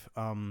life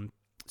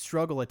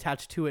struggle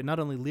attached to it, not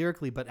only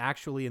lyrically, but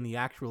actually in the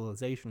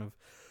actualization of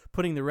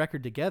putting the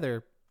record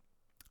together,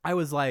 I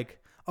was like,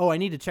 oh, I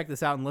need to check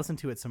this out and listen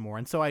to it some more.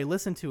 And so I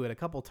listened to it a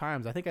couple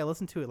times. I think I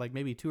listened to it like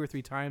maybe 2 or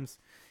 3 times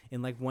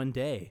in like one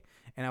day.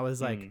 And I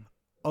was like,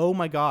 oh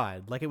my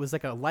God, like it was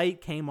like a light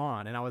came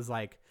on. And I was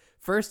like,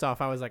 first off,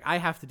 I was like, I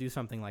have to do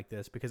something like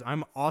this because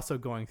I'm also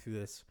going through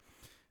this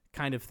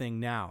kind of thing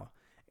now.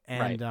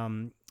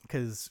 And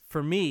because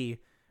for me,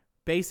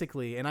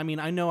 basically, and I mean,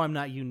 I know I'm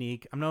not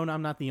unique. I'm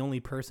not the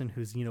only person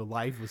whose,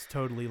 life was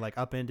totally like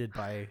upended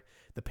by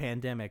the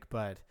pandemic.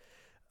 But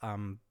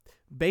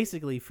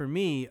basically for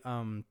me,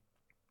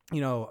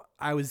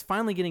 I was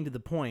finally getting to the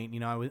point,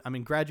 I'm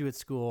in graduate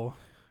school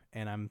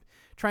and I'm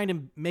trying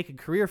to make a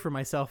career for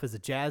myself as a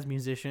jazz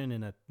musician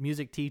and a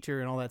music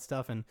teacher and all that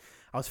stuff. And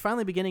I was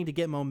finally beginning to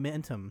get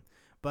momentum.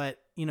 But,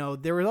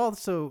 there were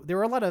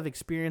a lot of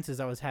experiences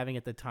I was having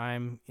at the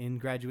time in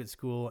graduate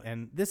school.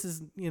 And this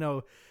is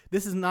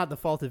not the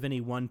fault of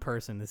any one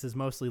person. This is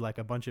mostly like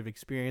a bunch of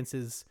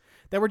experiences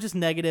that were just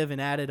negative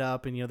and added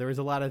up. And, there was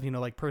a lot of,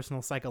 like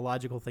personal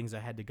psychological things I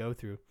had to go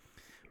through.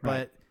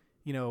 Right.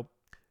 But,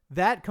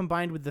 that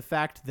combined with the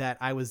fact that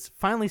I was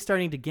finally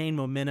starting to gain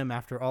momentum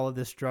after all of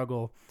this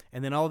struggle,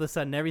 and then all of a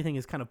sudden everything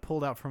is kind of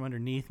pulled out from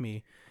underneath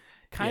me,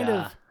 kind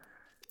of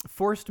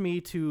forced me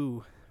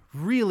to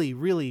really,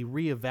 really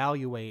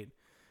reevaluate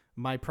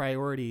my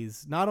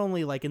priorities, not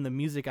only like in the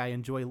music I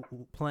enjoy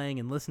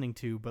playing and listening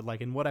to, but like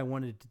in what I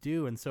wanted to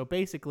do. And so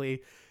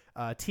basically,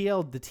 the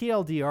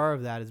TLDR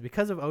of that is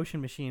because of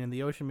Ocean Machine and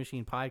the Ocean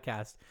Machine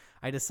podcast,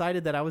 I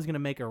decided that I was going to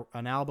make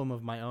an album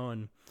of my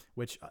own,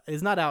 which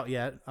is not out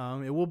yet.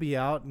 It will be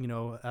out,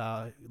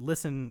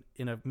 listen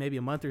in maybe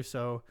a month or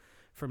so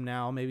from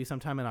now, maybe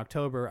sometime in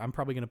October. I'm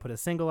probably going to put a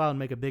single out and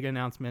make a big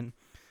announcement.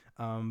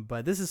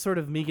 But this is sort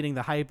of me getting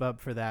the hype up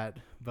for that.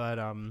 But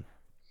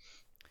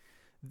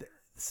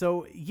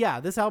so yeah,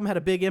 this album had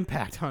a big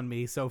impact on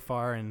me so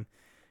far. And,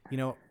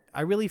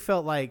 I really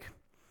felt like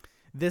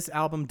this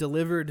album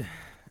delivered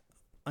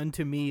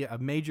unto me a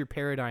major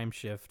paradigm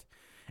shift.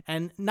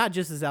 And not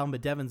just this album,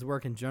 but Devin's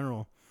work in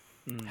general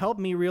helped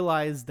me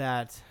realize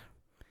that,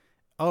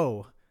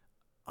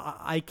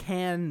 I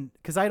can,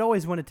 because I'd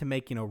always wanted to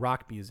make,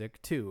 rock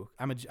music too.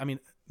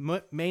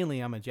 Mainly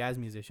I'm a jazz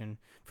musician.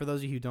 For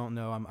those of you who don't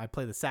know, I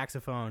play the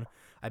saxophone.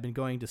 I've been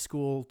going to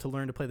school to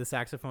learn to play the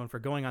saxophone for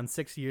going on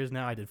 6 years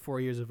now. I did 4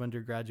 years of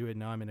undergraduate.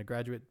 Now I'm in a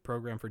graduate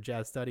program for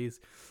jazz studies.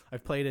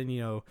 I've played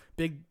in,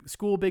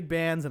 big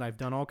bands, and I've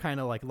done all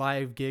kind of like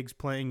live gigs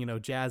playing,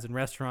 jazz in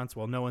restaurants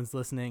while no one's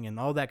listening and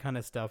all that kind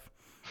of stuff,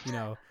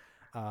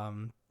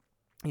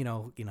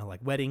 like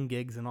wedding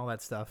gigs and all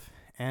that stuff.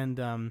 And,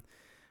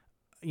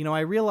 I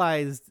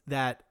realized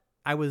that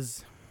I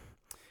was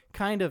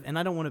kind of, and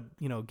I don't want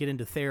to, get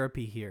into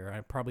therapy here.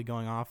 I'm probably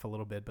going off a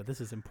little bit, but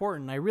this is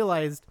important. I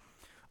realized,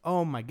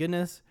 oh my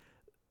goodness,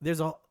 there's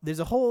a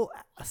whole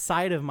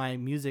side of my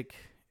music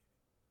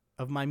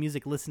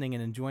listening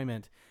and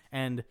enjoyment,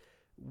 and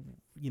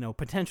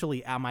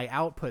potentially my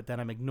output that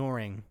I'm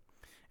ignoring.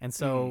 And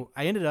so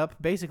I ended up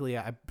basically,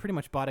 I pretty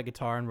much bought a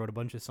guitar and wrote a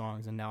bunch of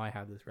songs, and now I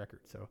have this record.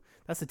 So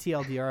that's the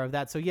TLDR of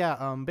that. So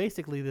yeah,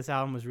 basically this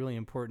album was really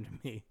important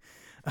to me.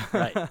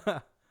 Right.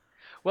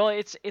 Well,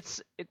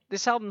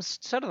 this album's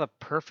sort of the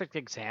perfect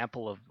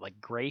example of like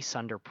grace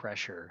under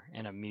pressure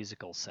in a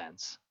musical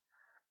sense.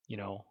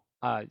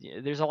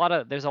 There's a lot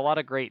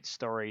of great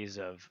stories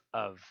of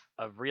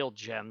real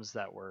gems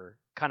that were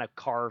kind of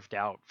carved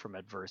out from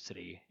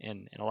adversity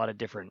in a lot of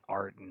different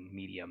art and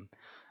medium.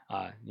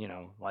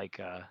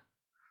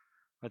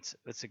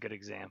 What's a good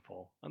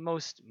example?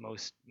 Most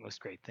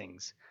great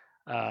things.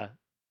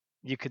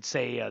 You could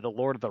say the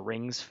Lord of the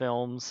Rings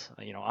films.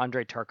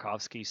 Andrei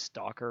Tarkovsky's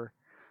Stalker.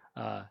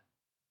 Uh,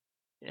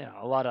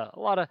 a lot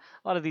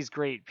of these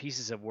great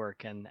pieces of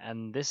work,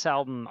 and this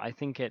album, I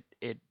think it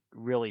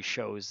really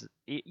shows,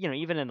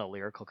 even in the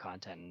lyrical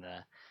content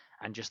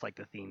and just like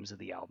the themes of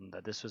the album,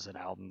 that this was an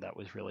album that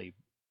was really,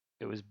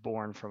 it was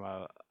born from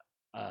a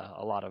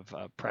lot of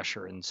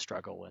pressure and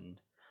struggle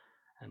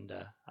and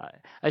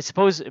I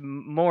suppose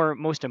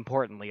most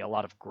importantly, a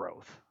lot of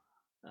growth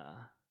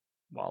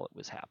while it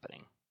was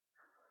happening.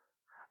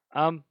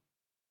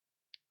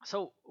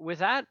 So with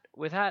that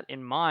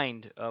in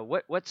mind,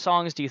 what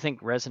songs do you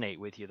think resonate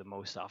with you the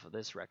most off of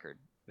this record,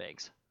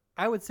 Vegs?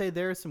 I would say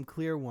there are some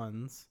clear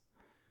ones.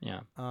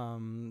 Yeah.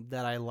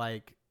 That I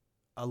like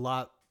a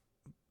lot,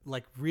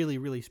 like really,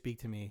 really speak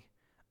to me.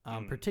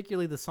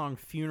 Particularly the song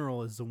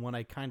 "Funeral" is the one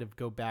I kind of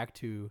go back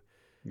to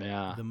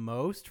the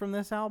most from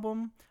this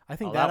album. I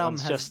think that album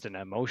one's just an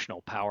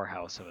emotional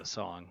powerhouse of a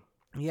song.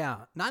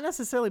 Yeah, not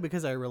necessarily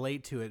because I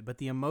relate to it, but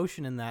the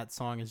emotion in that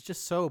song is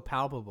just so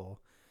palpable.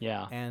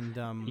 Yeah.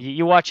 And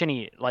you watch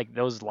any like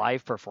those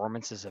live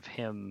performances of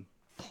him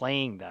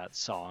playing that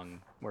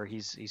song where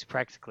he's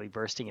practically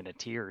bursting into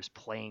tears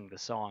playing the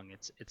song.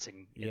 It's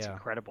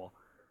incredible.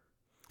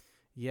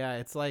 Yeah,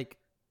 it's like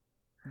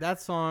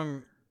that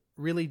song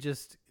really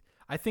just,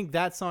 I think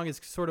that song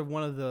is sort of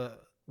one of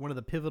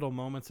the pivotal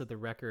moments of the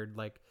record,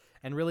 like,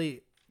 and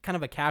really kind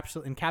of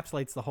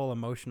encapsulates the whole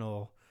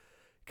emotional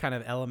kind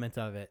of element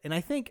of it. And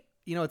I think,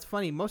 it's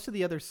funny, most of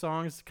the other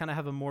songs kind of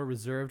have a more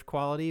reserved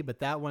quality, but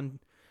that one,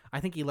 I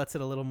think he lets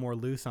it a little more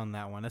loose on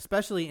that one,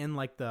 especially in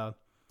like the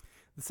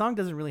song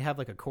doesn't really have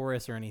like a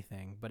chorus or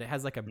anything, but it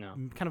has like a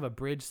kind of a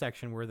bridge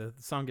section where the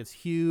song gets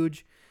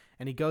huge,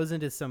 and he goes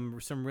into some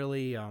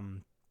really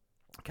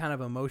kind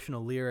of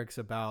emotional lyrics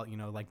about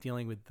like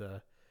dealing with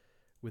the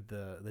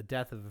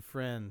death of a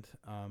friend.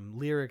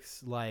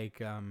 Lyrics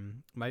like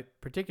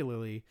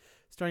particularly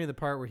starting at the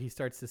part where he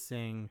starts to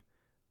sing,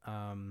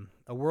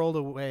 "A world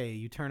away,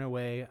 you turn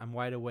away, I'm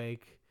wide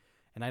awake,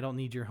 and I don't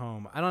need your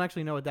home." I don't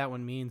actually know what that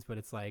one means, but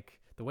it's like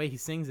the way he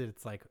sings it,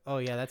 it's like, oh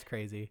yeah, that's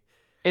crazy.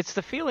 It's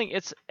the feeling.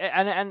 It's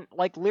and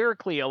like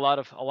lyrically, a lot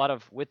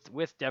of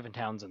with Devin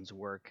Townsend's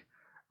work,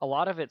 a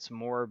lot of it's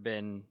more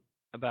been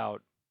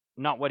about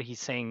not what he's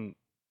saying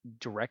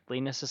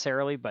directly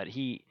necessarily, but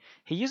he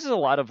uses a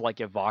lot of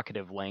like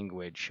evocative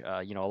language.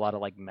 A lot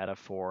of like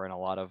metaphor and a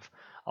lot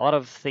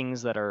of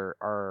things that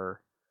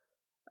are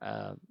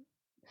uh,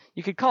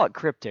 you could call it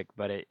cryptic,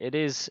 but it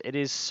is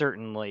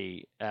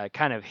certainly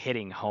kind of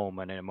hitting home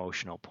at an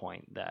emotional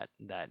point that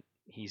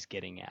he's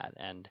getting at.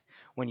 And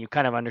when you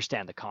kind of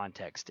understand the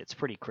context, it's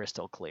pretty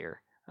crystal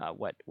clear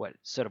what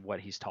sort of what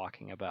he's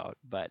talking about.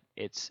 But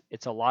it's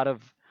a lot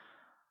of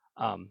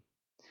um,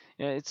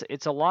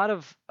 it's a lot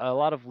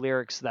of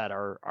lyrics that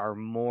are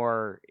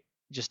more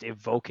just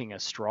evoking a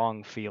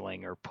strong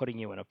feeling or putting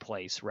you in a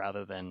place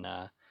rather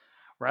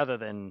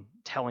than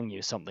telling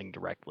you something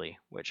directly,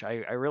 which I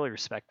really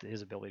respect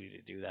his ability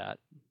to do that.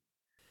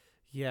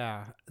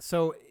 Yeah.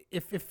 So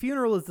if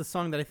Funeral is the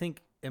song that I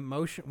think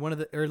emotion one of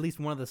the or at least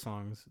one of the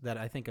songs that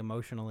I think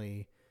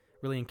emotionally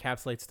really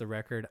encapsulates the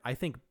record, I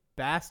think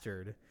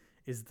Bastard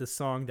is the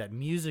song that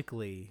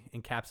musically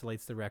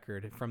encapsulates the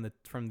record from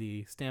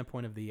the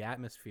standpoint of the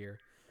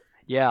atmosphere.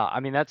 Yeah, I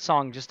mean that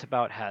song just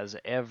about has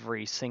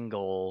every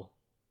single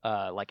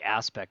like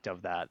aspect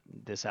of that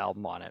this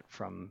album on it.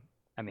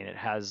 I mean, it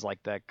has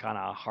like that kind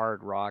of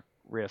hard rock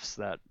riffs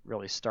that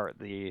really start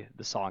the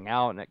song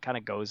out, and it kind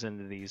of goes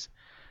into these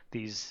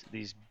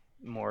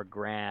more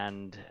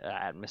grand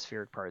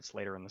atmospheric parts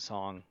later in the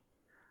song.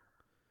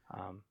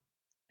 Um,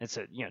 it's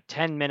a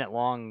 10-minute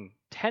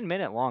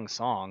long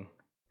song.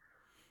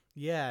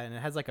 Yeah, and it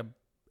has like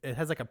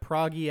a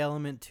proggy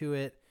element to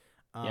it.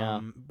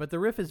 Yeah, But the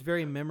riff is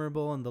very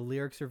memorable, and the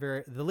lyrics are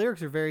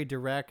very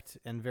direct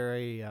and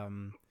very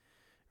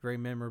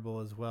memorable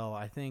as well.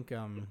 I think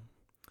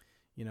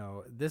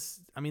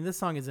this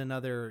song is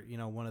another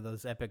one of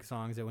those epic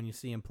songs that when you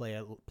see him play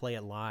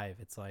it live,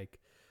 it's like,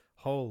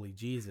 holy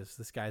Jesus,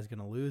 this guy's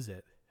gonna lose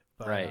it.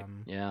 But right.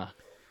 Yeah,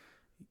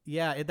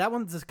 yeah, that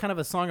one's just kind of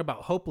a song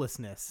about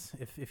hopelessness.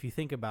 If you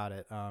think about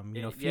it,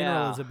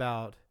 yeah.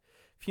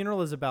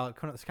 funeral is about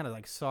it's kind of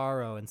like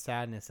sorrow and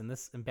sadness, and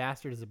this and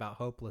Bastard is about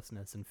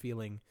hopelessness and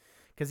feeling.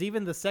 Because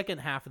even the second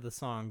half of the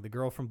song, the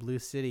girl from Blue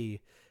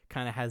City,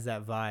 kind of has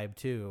that vibe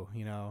too.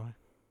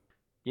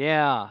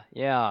 Yeah,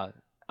 yeah.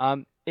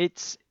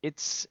 It's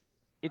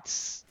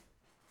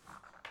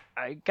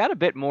I got a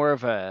bit more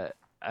of a.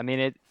 I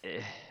mean,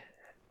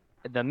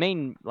 the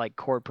main like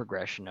chord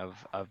progression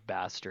of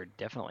Bastard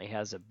definitely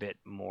has a bit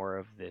more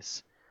of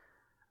this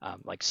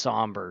like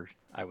somber,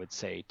 I would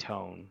say,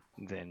 tone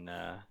than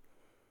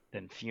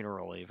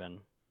Funeral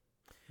even,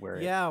 where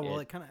it Yeah, well, it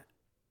it kind of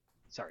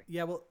sorry.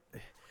 yeah, well,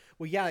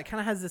 yeah, it kind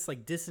of has this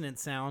like dissonant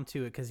sound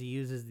to it because he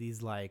uses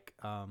these like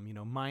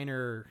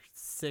minor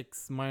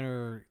six,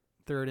 minor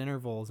third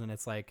intervals, and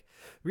it's like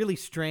really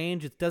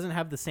strange. It doesn't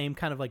have the same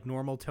kind of like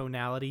normal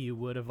tonality you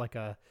would of like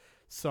a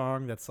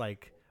song that's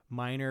like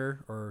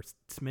minor or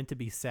it's meant to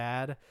be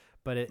sad,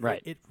 but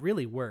Right, it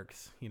really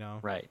works.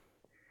 right.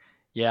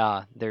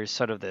 Yeah, there's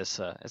sort of this.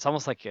 It's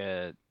almost like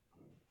a.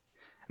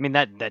 I mean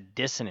that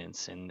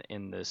dissonance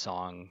in the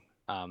song.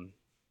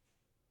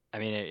 I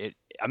mean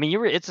I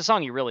mean it's a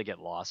song you really get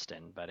lost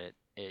in, but I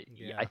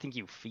Yeah, think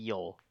you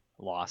feel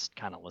lost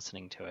kind of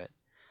listening to it.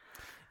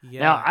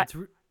 Now yeah,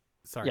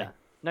 sorry. yeah,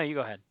 no, you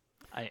go ahead.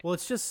 I Well,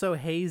 it's just so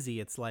hazy.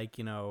 It's like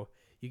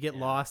you get Yeah,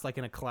 lost like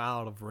in a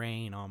cloud of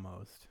rain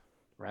almost.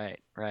 right,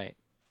 right.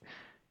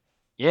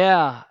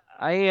 Yeah,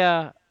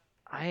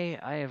 I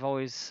have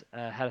always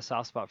had a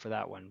soft spot for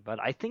that one, but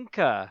I think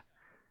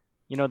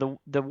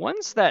the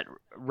ones that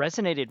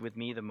resonated with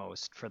me the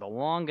most for the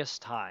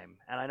longest time,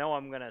 and I know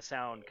I'm gonna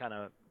sound kind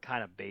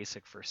of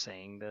basic for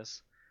saying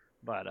this,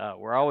 but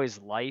were always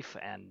Life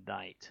and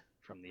Night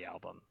from the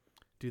album.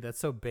 Dude, that's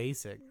so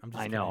basic. I'm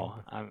I just kidding.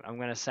 know I'm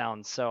gonna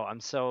sound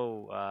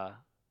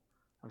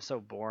I'm so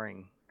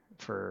boring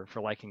for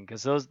liking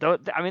because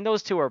I mean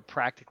those two are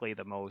practically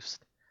the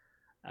most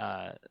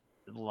uh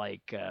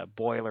like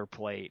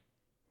boilerplate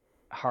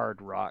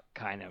hard rock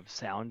kind of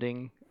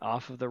sounding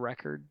off of the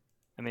record.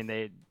 I mean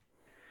they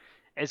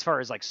as far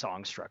as like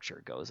song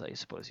structure goes, I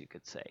suppose you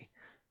could say.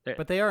 They're,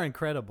 But they are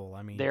incredible.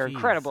 I mean, they're geez.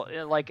 incredible.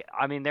 Like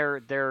I mean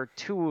they're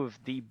two of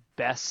the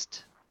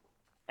best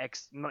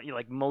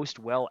like most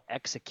well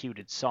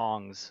executed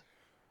songs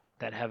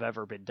that have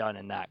ever been done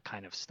in that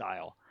kind of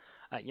style.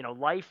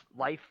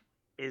 Life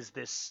is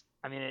this.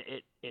 I mean,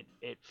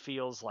 it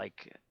feels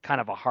like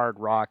kind of a hard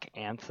rock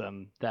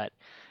anthem that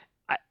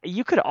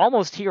you could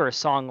almost hear a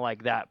song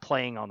like that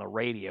playing on the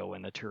radio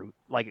in the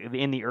like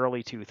in the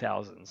early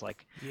 2000s.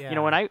 Like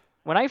when Yeah.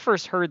 I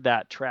first heard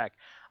that track,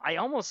 I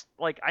almost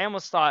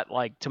thought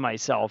like to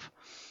myself,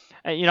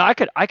 I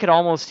could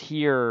almost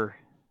hear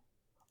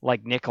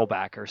like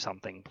Nickelback or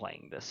something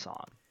playing this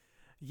song.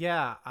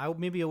 Yeah,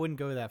 maybe I wouldn't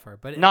go that far,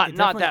 but not it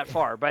not definitely that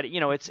far, but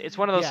it's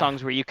one of those yeah.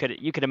 songs where you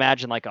could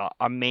imagine like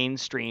a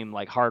mainstream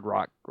like hard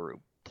rock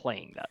group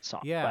playing that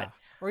song. But Yeah.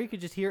 Or you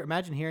could just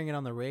imagine hearing it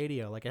on the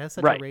radio. Like it has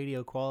such a right,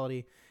 radio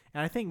quality.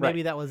 And I think right,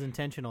 maybe that was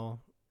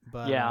intentional,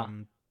 but yeah,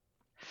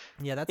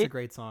 yeah, that's a it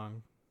great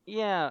song.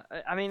 Yeah,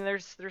 I mean,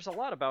 there's a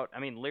lot about. I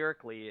mean,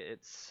 lyrically,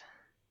 it's.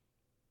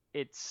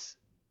 I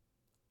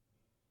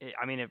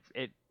mean,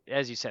 it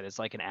as you said, it's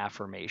like an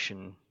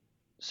affirmation,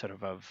 sort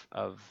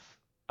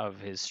of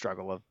his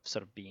struggle of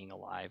sort of being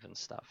alive and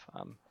stuff.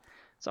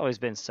 It's always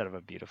been sort of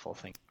a beautiful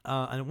thing.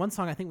 And one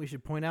song I think we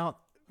should point out,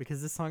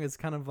 because this song has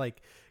kind of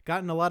like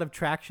gotten a lot of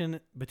traction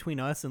between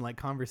us and like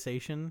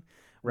conversation.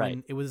 Right.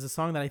 When it was a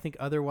song that I think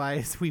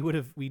otherwise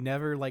we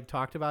never like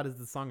talked about, is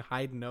the song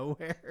 "Hide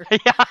Nowhere."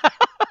 Yeah.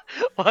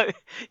 Well,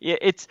 yeah.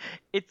 It's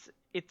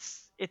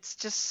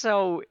just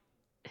so.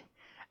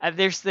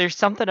 There's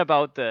something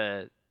about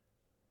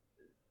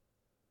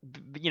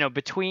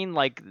between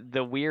like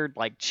the weird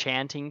like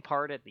chanting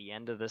part at the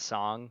end of the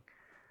song,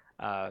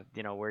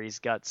 where he's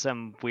got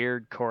some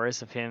weird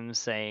chorus of him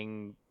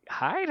saying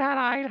hide, hide,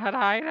 hide,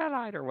 hide, hide,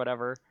 hide, or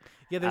whatever.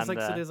 Yeah, there's And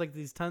like so there's like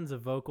these tons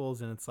of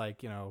vocals, and it's like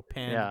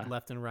panned yeah,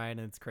 left and right, and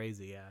it's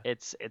crazy. Yeah.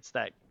 it's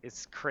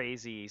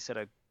crazy sort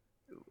of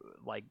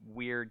like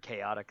weird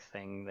chaotic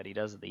thing that he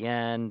does at the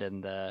end,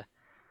 and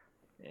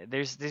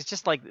there's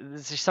just like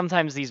there's just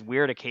sometimes these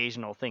weird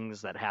occasional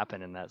things that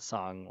happen in that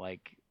song,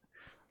 like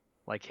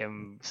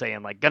him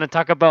saying like gonna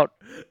talk about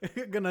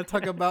Gonna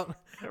talk about.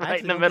 I right in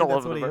actually the don't think middle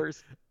that's of what the he.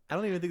 verse. I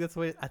don't even think that's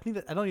what.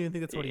 I don't even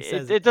think that's what he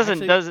says. It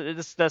doesn't Actually,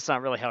 does that's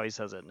not really how he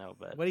says it, no,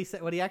 but what he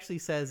said. What he actually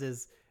says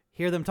is,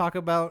 "Hear them talk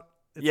about."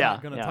 It's yeah,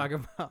 not gonna yeah. talk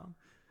about.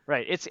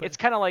 Right. It's But it's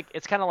kind of like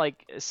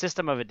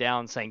System of a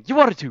Down saying you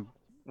wanted to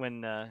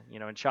when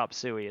in Chop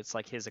Suey it's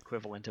like his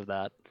equivalent of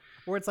that.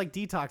 or it's like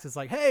Detox. It's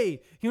like,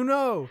 "Hey, hey,"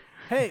 but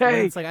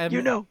Hey, it's like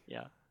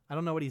Yeah. I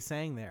don't know what he's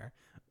saying there.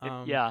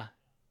 Yeah.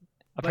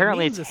 But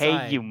Apparently it's memes hey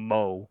you aside,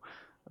 mo,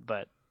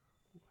 but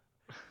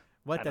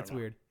what? I don't That's know.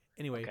 weird.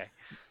 Anyway, Okay.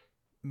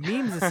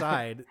 memes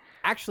aside,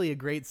 actually a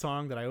great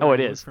song that I Oh, it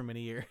overlooked is. for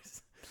many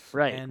years.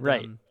 Right. And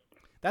Right.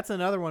 that's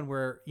another one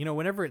where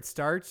whenever it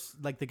starts,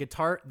 like the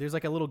guitar, there's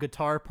like a little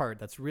guitar part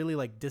that's really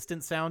like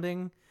distant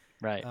sounding,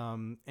 Right.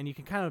 and you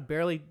can kind of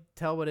barely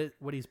tell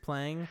what he's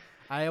playing.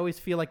 I always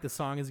feel like the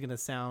song is gonna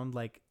sound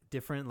like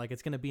different, like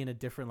it's gonna be in a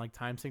different like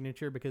time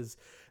signature, because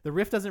the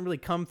riff doesn't really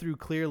come through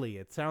clearly.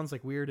 It sounds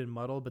like weird and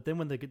muddled, but then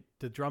when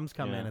the drums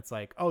come in, Yeah. it's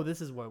like, oh, this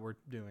is what we're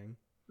doing.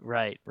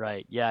 Right.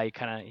 Right. Yeah. He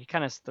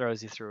kind of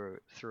throws you through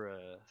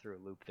a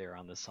loop there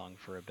on this song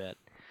for a bit.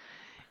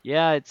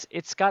 Yeah.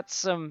 It's got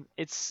some.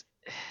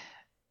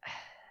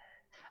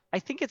 I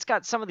think it's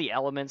got some of the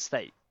elements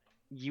that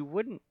you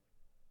wouldn't.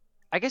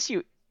 I guess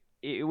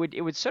it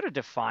would sort of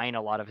define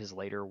a lot of his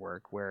later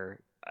work, where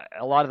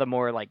a lot of the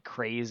more like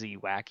crazy,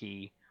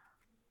 wacky,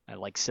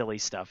 like silly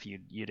stuff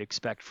you'd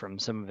expect from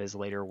some of his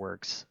later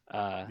works.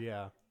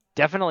 Yeah.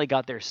 Definitely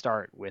got their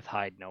start with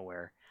Hide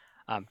Nowhere,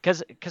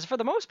 because for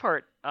the most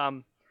part,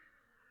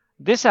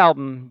 this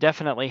album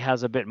definitely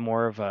has a bit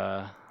more of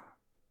a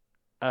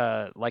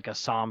like a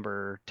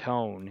somber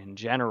tone in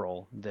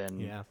general than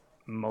Yeah.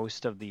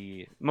 most of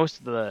the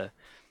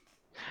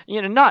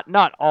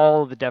not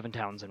all of the Devin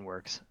Townsend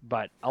works,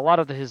 but a lot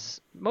of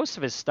most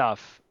of his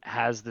stuff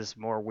has this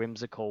more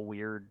whimsical,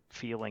 weird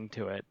feeling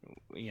to it.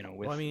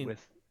 Well,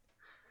 With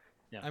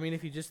yeah,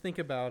 if you just think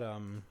about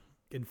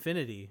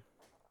Infinity,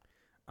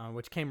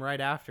 which came right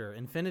after.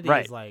 Infinity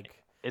right. is like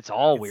It's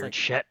all it's weird like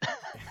shit.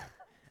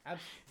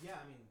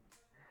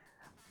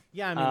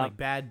 yeah, like um,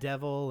 Bad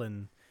Devil,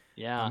 and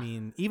yeah,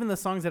 even the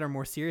songs that are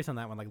more serious on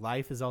that one, like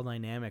Life is All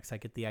Dynamics, I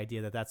get the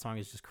idea that song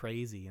is just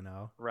crazy,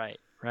 right,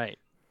 right.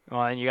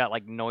 Well, and you got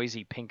like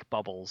noisy pink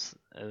bubbles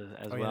as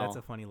Oh yeah, that's a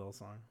well. funny little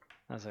song.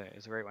 It's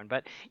a great one.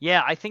 But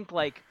yeah, I think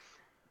like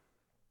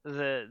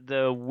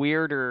the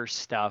weirder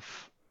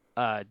stuff,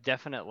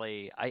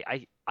 definitely.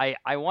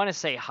 I want to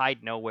say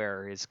Hide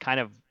Nowhere is kind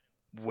of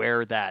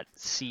where that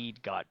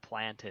seed got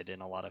planted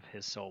in a lot of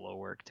his solo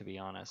work. To be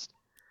honest,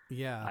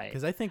 Yeah, I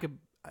because I think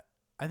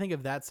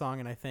of that song,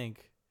 and I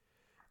think,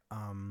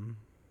 um,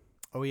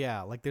 oh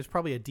yeah, like there's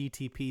probably a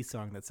DTP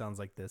song that sounds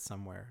like this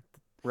somewhere.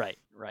 right,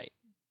 right.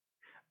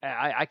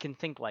 I can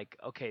think like,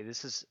 okay,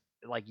 this is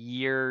like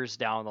years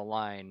down the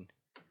line.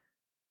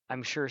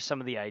 I'm sure some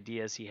of the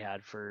ideas he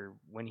had for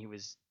when he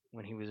was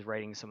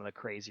writing some of the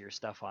crazier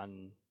stuff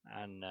on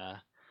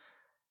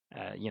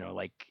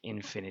like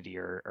Infinity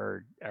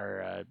or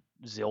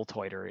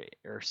Ziltoid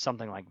or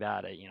something like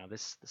that.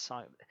 This the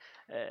song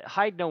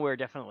Hide Nowhere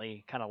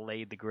definitely kind of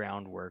laid the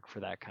groundwork for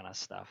that kind of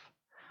stuff.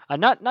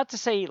 Not to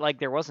say like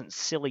there wasn't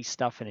silly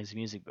stuff in his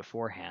music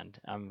beforehand.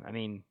 I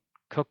mean,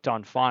 Cooked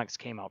on Phonics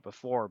came out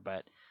before,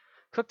 but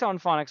Cooked on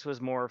Phonics was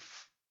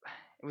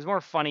it was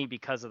more funny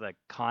because of the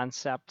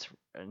concept,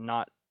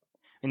 not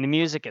in the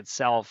music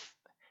itself.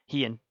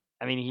 He and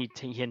I mean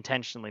he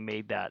intentionally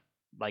made that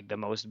like the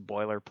most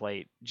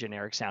boilerplate,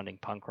 generic sounding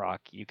punk rock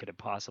you could have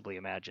possibly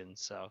imagined.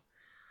 So,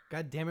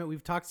 God damn it,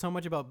 we've talked so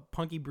much about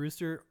Punky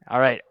Brewster. all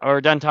right,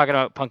 we're done talking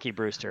about Punky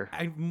Brewster.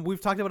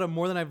 We've talked about it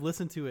more than I've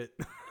listened to it.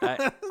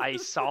 I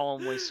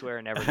solemnly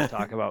swear never to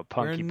talk about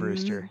Punky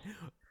Brewster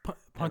ever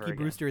Punky again.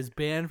 Brewster is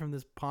banned from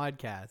this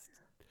podcast.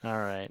 All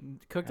right,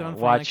 Cooked on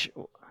watch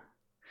Phonics.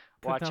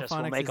 Cooked on us. We'll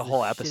Phonics make is a the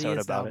whole episode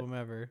shittiest about it. album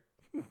ever.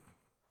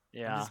 I'm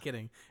Yeah. just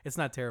kidding. It's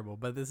not terrible,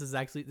 but this is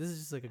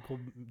just like a cool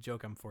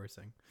joke I'm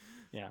forcing.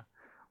 Yeah.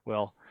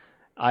 Well,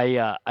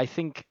 I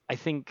think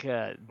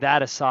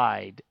that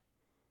aside,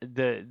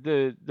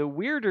 the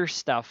weirder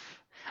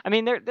stuff. I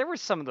mean, there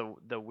was some of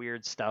the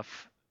weird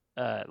stuff,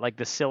 like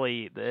the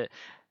silly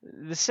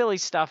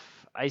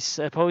stuff. I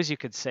suppose you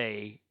could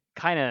say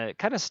kind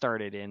of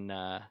started in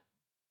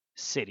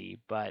City,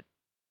 but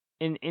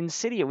in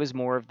City it was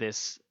more of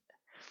this.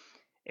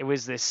 It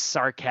was this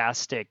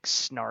sarcastic,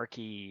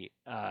 snarky,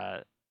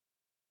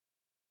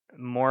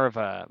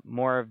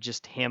 more of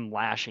just him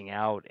lashing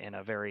out in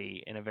a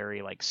very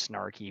like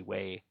snarky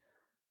way,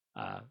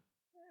 uh,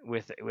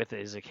 with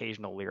his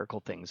occasional lyrical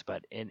things,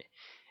 but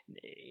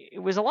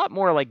it was a lot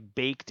more like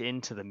baked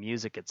into the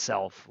music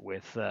itself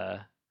with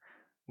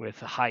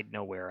Hide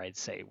Nowhere, I'd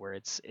say, where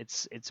it's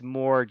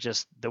more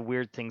just the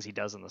weird things he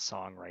does in the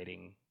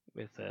songwriting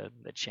with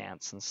the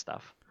chants and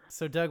stuff.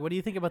 So, Doug, what do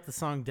you think about the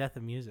song "Death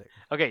of Music"?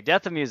 Okay,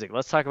 Death of Music.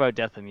 Let's talk about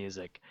Death of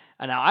Music.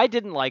 And now I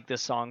didn't like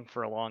this song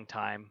for a long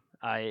time.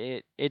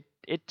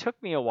 It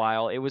took me a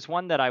while. It was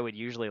one that I would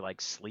usually like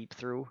sleep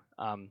through.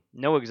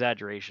 No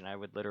exaggeration. I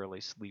would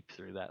literally sleep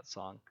through that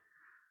song.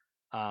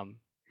 Um,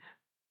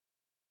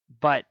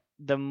 but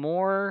the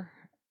more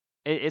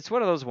it's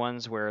one of those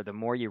ones where the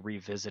more you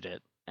revisit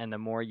it and the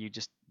more you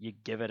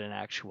give it an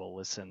actual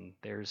listen,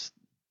 there's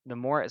the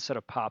more it sort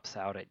of pops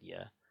out at you.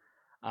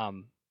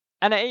 Um,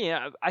 and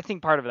I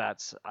think part of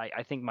that's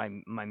I think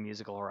my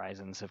musical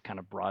horizons have kind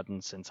of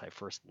broadened since I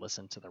first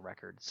listened to the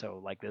record. So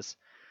like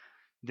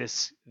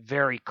this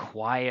very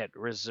quiet,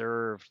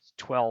 reserved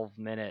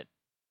 12-minute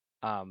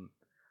um,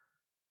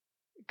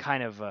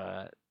 kind of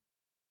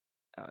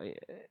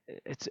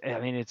it's I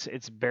mean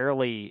it's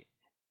barely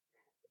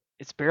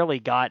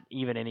got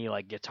even any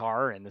like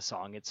guitar in the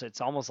song. It's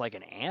almost like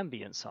an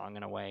ambient song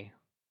in a way.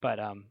 But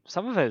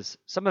some of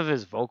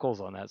his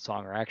vocals on that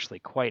song are actually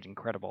quite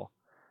incredible.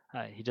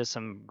 He does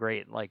some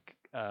great like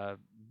uh,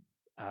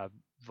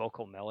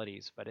 vocal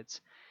melodies, but it's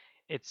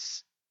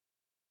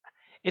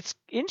it's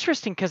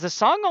interesting because the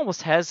song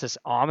almost has this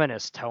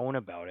ominous tone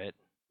about it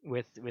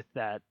with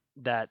that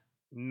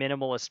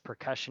minimalist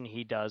percussion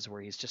he does,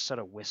 where he's just sort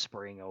of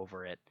whispering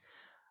over it.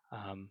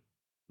 Um,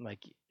 like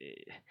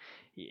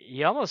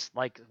you almost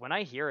like when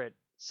I hear it.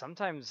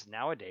 Sometimes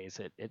nowadays,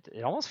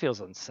 it almost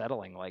feels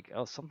unsettling. Like,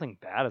 oh, something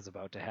bad is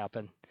about to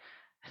happen.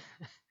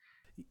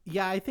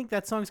 Yeah, I think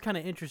that song's kind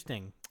of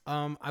interesting.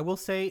 I will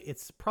say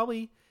it's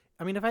probably.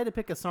 I mean, if I had to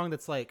pick a song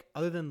that's like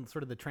other than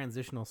sort of the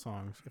transitional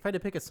songs, if I had to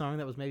pick a song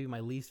that was maybe my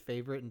least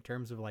favorite in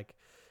terms of like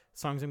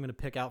songs I'm going to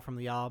pick out from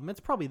the album, it's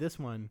probably this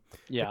one.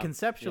 But Yeah,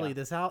 conceptually,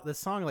 yeah, this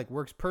song like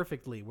works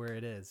perfectly where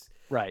it is.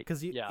 right.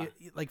 Because Yeah,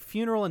 like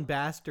Funeral and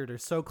Bastard are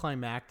so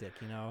climactic,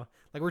 you know.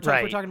 Like we're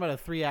right, talking about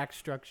a 3-act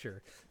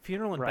structure.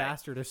 Funeral and right,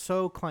 Bastard are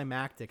so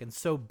climactic and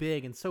so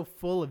big and so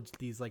full of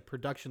these like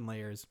production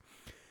layers,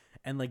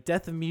 and like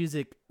Death of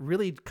Music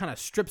really kind of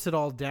strips it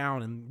all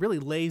down and really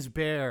lays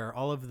bare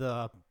all of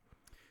the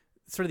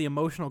sort of the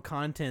emotional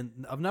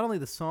content of not only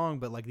the song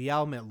but like the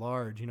album at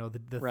large. You know,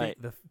 right,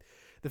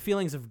 the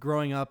feelings of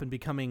growing up and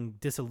becoming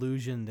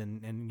disillusioned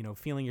and you know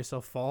feeling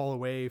yourself fall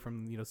away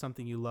from you know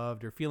something you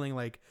loved, or feeling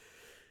like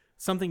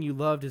something you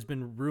loved has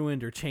been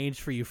ruined or changed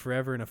for you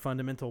forever in a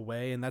fundamental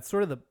way. And that's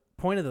sort of the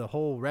point of the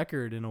whole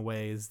record in a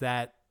way, is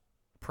that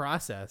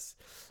process.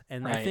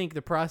 And I right. think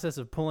the process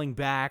of pulling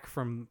back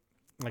from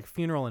like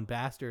Funeral and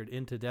Bastard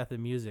into Death of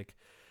Music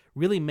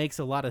really makes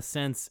a lot of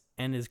sense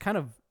and is kind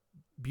of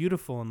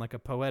beautiful in like a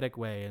poetic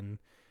way. And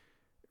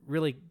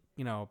really,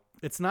 you know,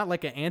 it's not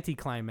like an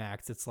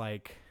anticlimax. It's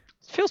like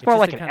It feels it's more just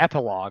like a an kind of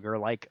epilogue, or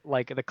like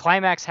the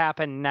climax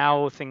happened.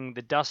 Now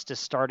the dust is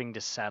starting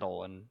to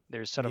settle, and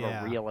there's sort of a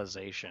yeah,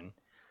 realization.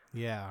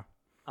 yeah.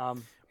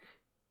 Um,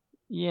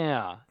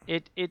 yeah,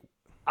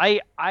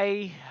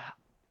 I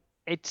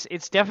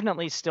it's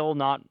definitely still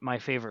not my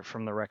favorite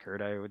from the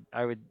record.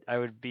 I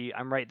would be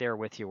I'm right there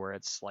with you where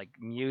it's like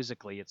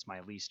musically it's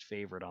my least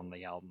favorite on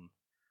the album.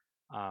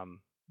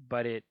 Um,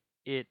 but it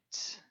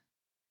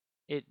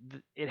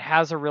it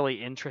has a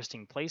really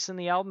interesting place in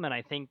the album, and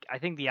I think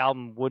the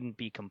album wouldn't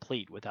be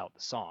complete without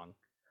the song.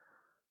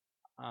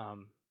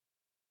 Um,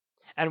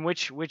 and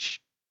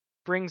which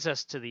brings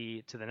us to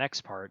the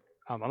next part.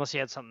 Unless you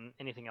had something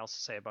anything else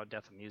to say about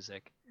Death of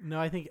Music. No,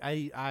 I think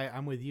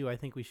I'm with you. I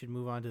think we should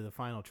move on to the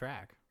final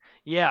track.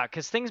 Yeah,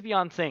 because Things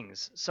Beyond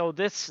Things. So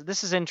this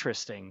is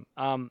interesting.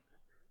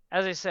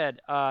 As I said,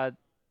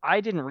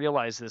 I didn't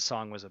realize this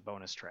song was a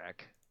bonus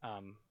track.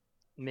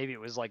 Maybe it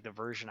was like the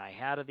version I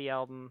had of the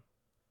album.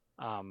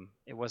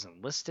 It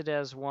wasn't listed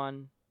as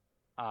one,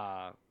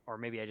 or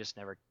maybe I just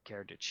never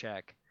cared to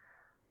check.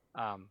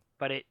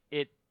 But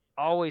it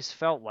always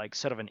felt like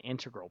sort of an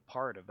integral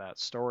part of that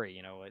story.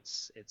 You know,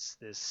 it's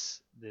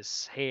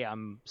this hey,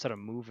 I'm sort of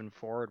moving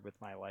forward with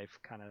my life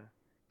kind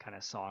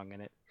of song,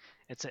 and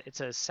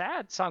it's a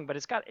sad song, but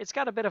it's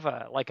got a bit of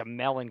a like a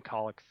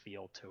melancholic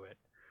feel to it,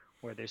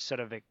 where there's sort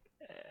of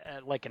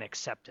like an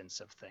acceptance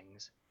of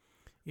things.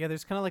 Yeah,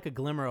 there's kind of like a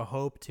glimmer of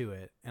hope to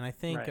it, and I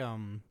think Right.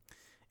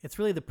 it's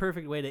really the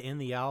perfect way to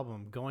end the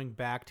album, going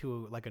back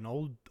to like an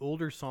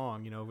older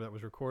song, that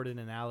was recorded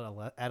in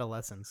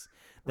adolescence,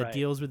 that Right.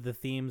 deals with the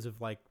themes of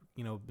like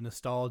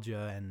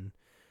nostalgia and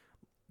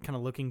kind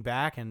of looking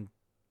back, and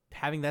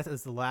having that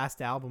as the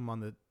last album on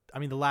the. I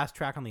mean, the last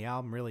track on the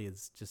album really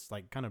is just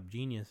like kind of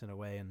genius in a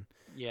way, and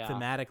Yeah.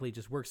 thematically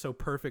just works so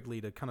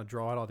perfectly to kind of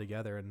draw it all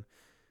together. And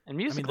And I mean,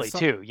 the musically song,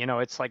 too,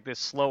 it's like this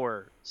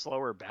slower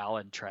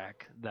ballad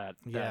track that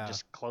yeah,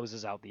 just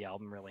closes out the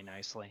album really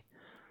nicely.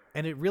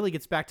 and it really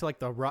gets back to like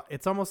the rock.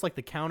 It's almost like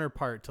the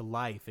counterpart to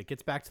Life. It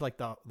gets back to like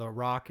the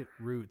rock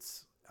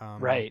roots.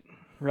 Right.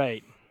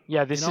 Right.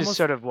 Yeah, It this is almost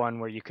sort of one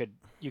where you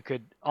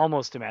could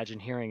almost imagine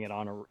hearing it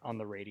on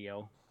the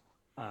radio.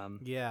 Um,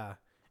 Yeah.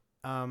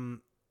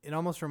 Um, it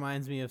almost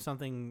reminds me of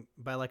something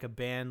by like a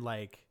band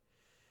like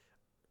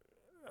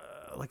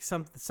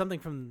something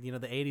from the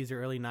 80s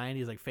or early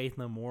 90s, like Faith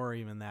No More, or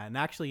even that. And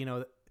actually,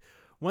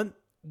 one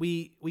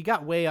we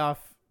got way off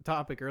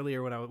topic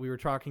earlier when we were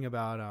talking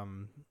about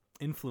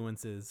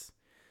influences,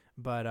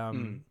 but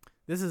mm,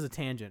 this is a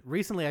tangent.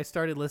 Recently, I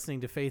started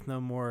listening to Faith No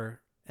More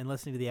and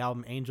listening to the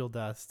album Angel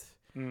Dust,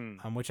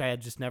 mm. which I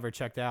had just never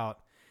checked out.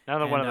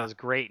 Another one And of those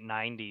great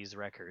 '90s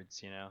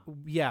records.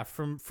 yeah,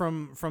 from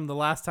the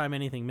last time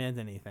anything meant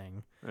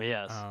anything,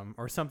 Yes.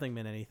 or something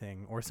meant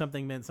anything, or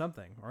something meant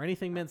something, or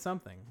anything meant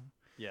something,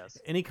 Yes.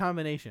 any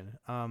combination.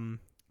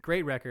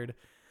 Great record.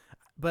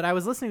 But I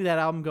was listening to that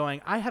album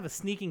going, I have a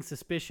sneaking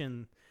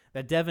suspicion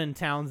that Devin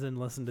Townsend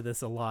listened to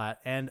this a lot.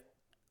 And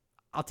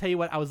I'll tell you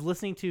what, I was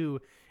listening to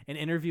an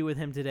interview with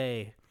him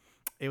today.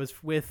 It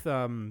was with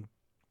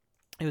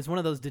it was one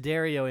of those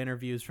D'Addario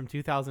interviews from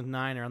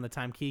 2009, around the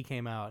time Key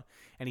came out,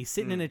 and he's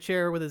sitting in Mm. a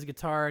chair with his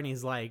guitar, and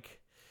he's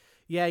like,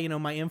 yeah,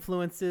 my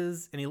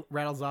influences, and he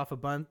rattles off a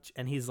bunch,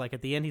 and he's like,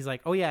 at the end, he's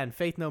like, oh yeah, and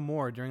Faith No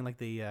More during like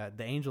the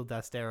Angel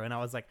Dust era, and I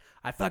was like,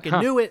 I fucking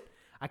Huh. knew it.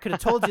 I could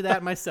have told you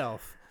that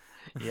myself.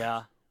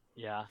 Yeah.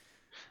 Yeah.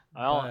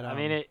 Well, But I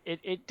mean,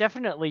 it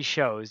definitely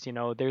shows.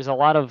 There's a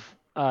lot of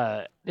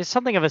there's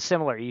something of a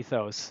similar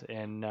ethos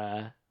in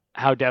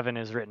how Devin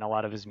has written a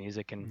lot of his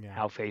music and yeah,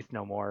 how Faith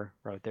No More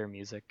wrote their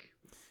music.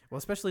 well,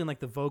 especially in like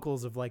the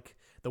vocals of like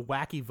the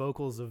wacky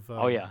vocals of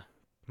Oh yeah,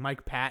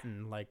 Mike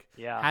Patton, like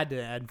yeah, had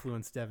to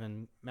influence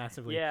Devin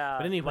massively. But yeah.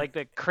 anyway, Like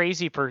the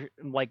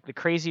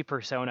crazy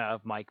persona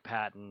of Mike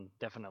Patton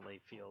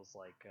definitely feels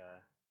like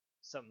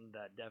something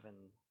that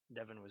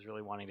Devin was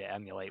really wanting to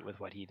emulate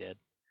with what he did.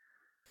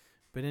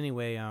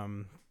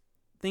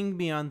 Thing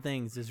Beyond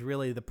Things is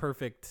really the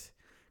perfect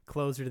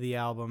closer to the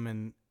album,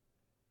 and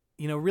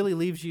really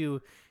leaves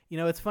you.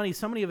 It's funny.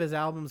 So many of his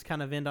albums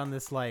kind of end on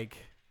this like.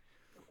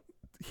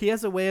 He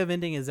has a way of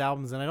ending his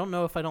albums, and I don't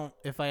know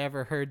if I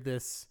ever heard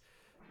this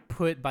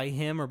put by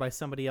him or by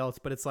somebody else,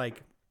 but it's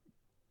like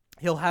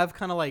he'll have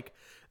kind of like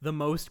the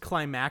most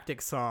climactic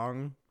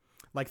song.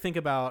 Like think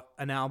about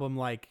an album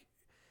like,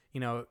 you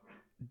know,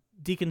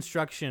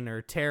 Deconstruction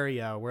or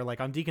Terria, where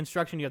like on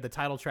Deconstruction you have the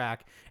title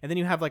track, and then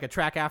you have like a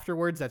track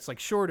afterwards that's like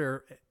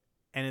shorter,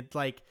 and it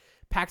like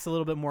packs a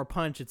little bit more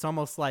punch. It's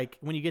almost like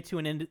when you get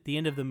to the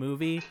end of the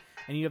movie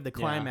and you have the Yeah,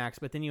 climax,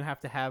 but then you have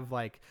to have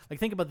like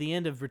think about the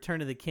end of Return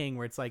of the King,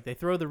 where it's like they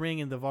throw the ring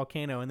in the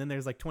volcano and then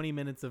there's like 20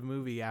 minutes of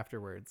movie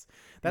afterwards.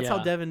 That's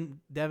how yeah,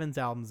 Devin's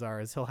albums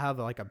are. Is he'll have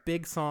like a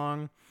big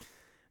song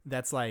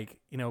that's like,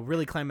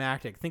 really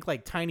climactic. Think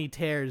like Tiny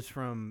Tears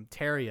from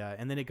Terria,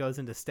 and then it goes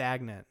into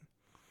Stagnant.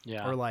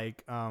 yeah. Or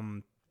like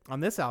on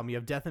this album you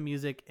have Death and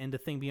Music into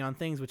Thing Beyond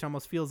Things, which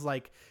almost feels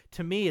like,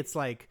 to me, it's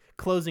like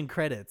closing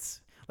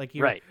credits. Like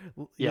you're Right.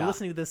 you're Yeah.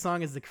 listening to this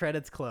song as the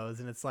credits close,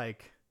 and it's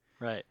like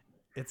Right.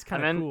 it's And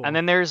kind of then cool. and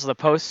then there's the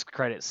post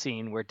credit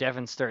scene where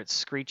Devin starts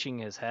screeching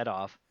his head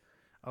off.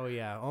 Oh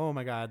yeah. Oh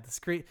my God. The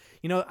scream.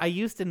 I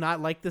used to not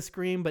like the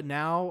scream, but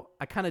now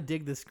I kind of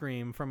dig the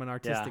scream from an Yeah.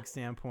 artistic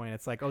standpoint.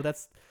 It's like, oh,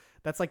 that's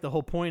like the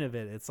whole point of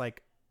it. It's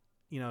like,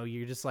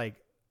 you're just like,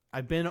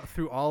 I've been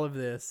through all of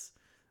this.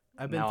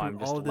 I've been Now through I'm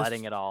just all of this,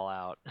 letting it all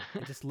out.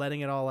 and just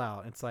letting it all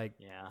out. It's like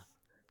Yeah.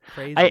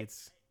 crazy. I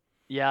It's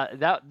Yeah,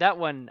 that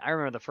one, I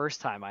remember the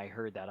first time I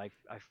heard that, I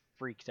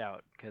freaked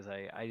out because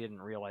I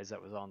didn't realize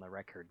that was on the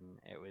record, and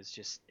it was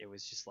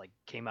just like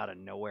came out of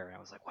nowhere, and I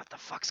was like, what the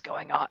fuck's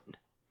going on?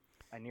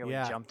 I nearly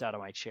yeah. jumped out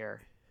of my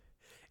chair.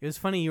 It was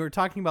funny. You were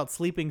talking about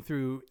sleeping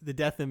through the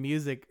Death of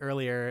Music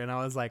earlier, and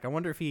I was like, I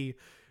wonder if he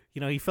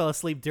fell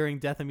asleep during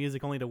Death of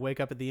Music only to wake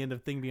up at the end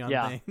of Thing Beyond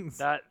Yeah, Things.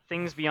 that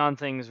Things Beyond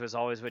Things was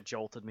always what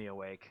jolted me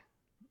awake.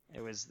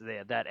 It was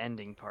that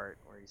ending part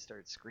where he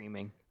starts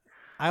screaming.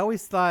 I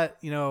always thought,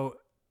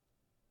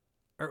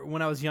 or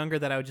when I was younger,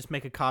 that I would just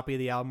make a copy of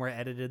the album where I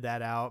edited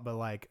that out, but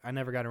like I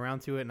never got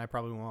around to it, and I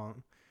probably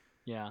won't.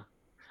 Yeah,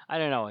 I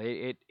don't know.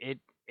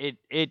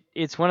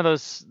 It's one of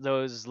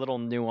those little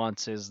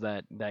nuances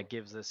that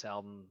gives this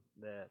album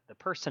the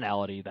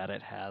personality that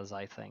it has,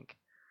 I think.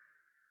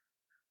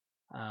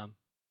 Um,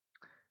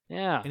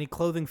 yeah. Any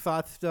clothing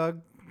thoughts,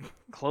 Doug?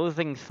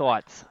 Clothing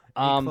thoughts.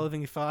 Any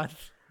clothing thoughts?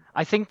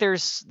 I think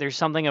there's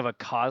something of a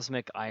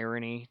cosmic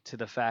irony to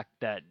the fact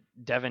that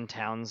Devin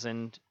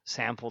Townsend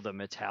sampled a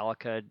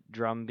Metallica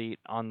drum beat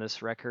on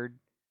this record,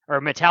 or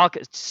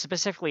Metallica,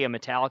 specifically a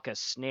Metallica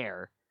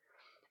snare,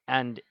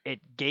 and it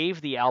gave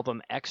the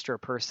album extra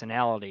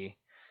personality.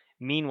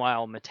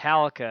 Meanwhile,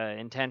 Metallica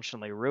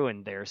intentionally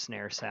ruined their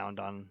snare sound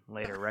on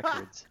later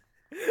records.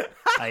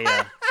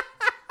 I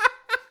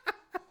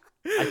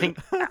I think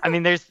I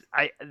mean there's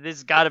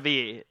got to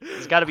be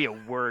a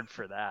word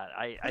for that.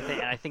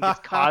 I think it's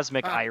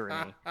cosmic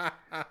irony.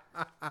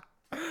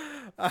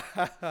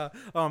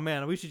 Oh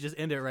man, we should just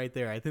end it right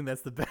there. I think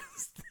that's the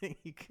best thing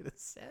you could have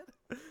said.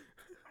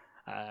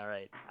 All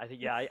right. I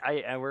think I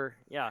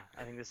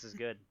think this is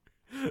good.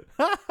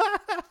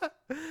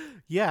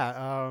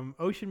 Yeah,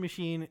 Ocean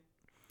Machine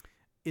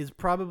is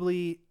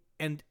probably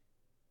and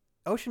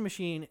Ocean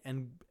Machine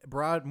and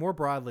more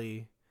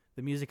broadly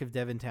the music of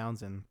Devin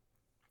Townsend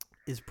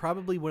is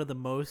probably one of the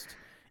most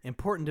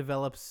important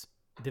developments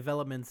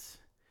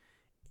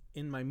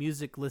in my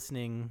music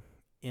listening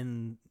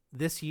in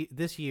this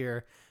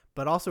year,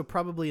 but also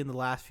probably in the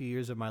last few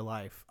years of my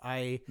life.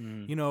 Not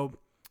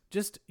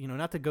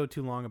to go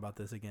too long about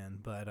this again,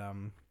 but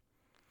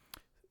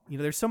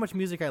there's so much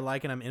music I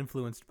like and I'm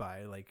influenced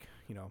by, like,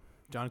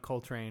 John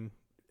Coltrane.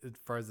 As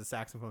far as the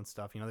saxophone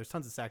stuff, there's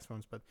tons of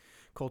saxophones, but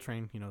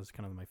Coltrane, is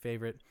kind of my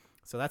favorite.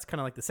 So that's kind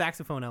of like the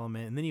saxophone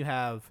element, and then you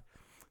have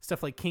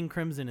stuff like King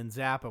Crimson and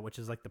Zappa, which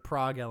is like the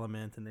prog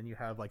element, and then you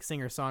have like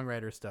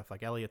singer-songwriter stuff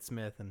like Elliott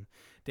Smith and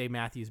Dave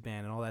Matthews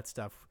Band and all that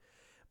stuff.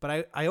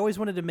 But I always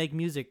wanted to make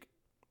music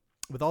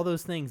with all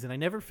those things, and I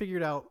never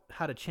figured out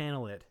how to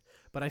channel it.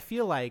 But I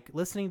feel like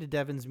listening to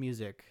Devin's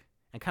music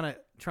and kind of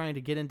trying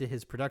to get into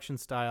his production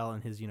style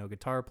and his,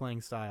 guitar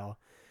playing style,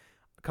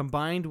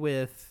 combined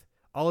with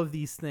all of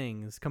these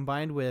things,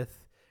 combined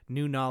with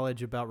new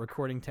knowledge about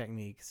recording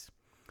techniques,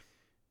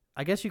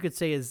 I guess you could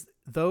say is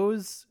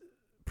those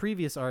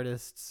previous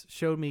artists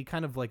showed me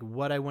kind of like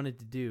what I wanted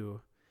to do,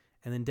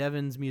 and then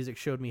Devin's music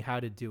showed me how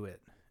to do it.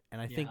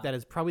 And I think that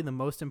is probably the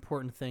most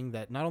important thing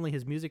that not only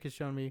his music has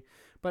shown me,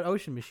 but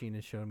Ocean Machine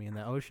has shown me. And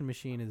that Ocean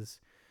Machine is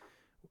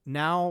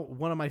now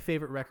one of my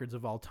favorite records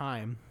of all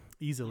time,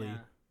 easily. Yeah.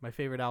 My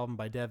favorite album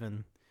by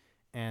Devin,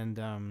 and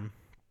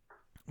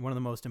one of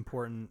the most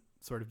important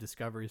sort of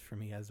discoveries for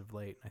me as of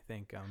late, I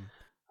think.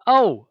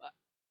 So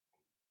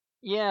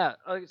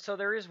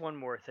there is one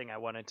more thing I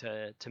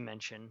wanted to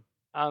mention.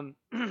 As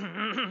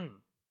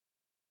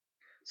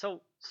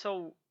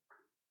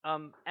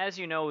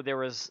you know, there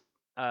was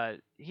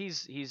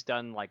he's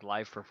done like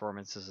live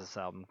performances of this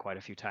album quite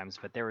a few times,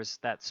 but there was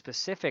that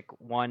specific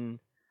one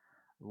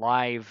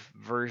live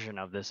version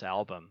of this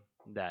album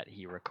that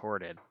he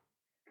recorded.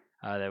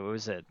 That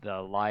was it,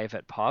 the live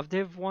at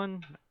Plovdiv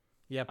one.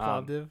 Yeah,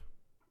 Plovdiv.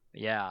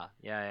 Yeah.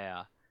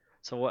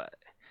 So what?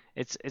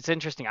 It's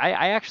interesting.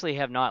 I actually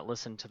have not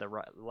listened to the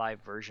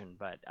live version,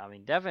 but I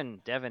mean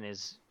Devin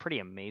is pretty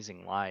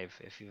amazing live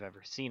if you've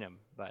ever seen him.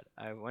 But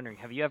I'm wondering,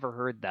 have you ever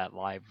heard that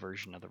live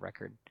version of the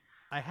record?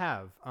 I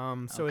have.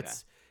 So Okay.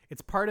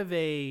 it's part of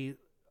a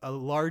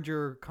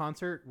larger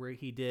concert where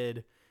he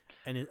did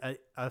a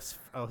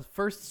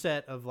first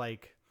set of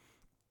like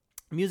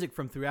music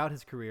from throughout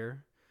his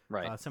career.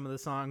 Right. Some of the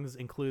songs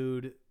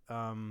include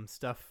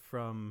stuff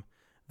from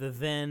the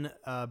then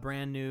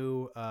brand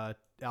new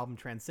album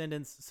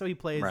Transcendence. So he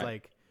plays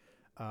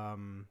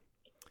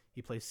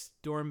he plays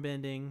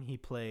Stormbending, he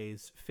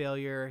plays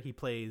Failure, he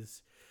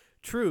plays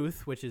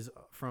Truth, which is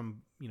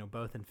from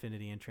both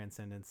Infinity and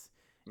Transcendence.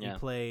 Yeah. He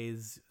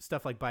plays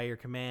stuff like By Your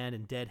Command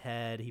and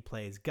Deadhead. He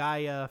plays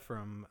Gaia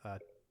from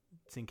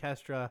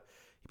Synkestra.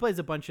 He plays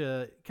a bunch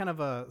of kind of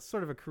a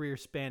sort of a career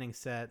spanning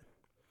set.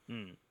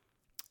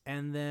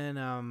 And then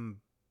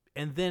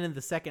in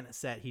the second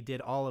set, he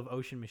did all of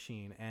Ocean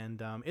Machine,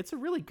 and it's a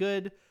really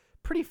good,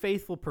 pretty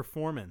faithful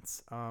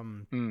performance.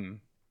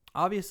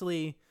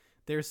 Obviously,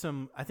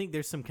 I think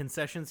there's some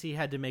concessions he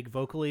had to make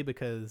vocally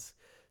because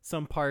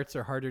some parts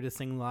are harder to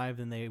sing live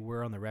than they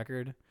were on the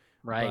record.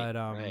 Right. But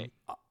right.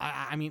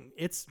 I mean,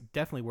 it's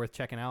definitely worth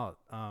checking out.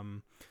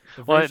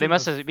 They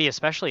must be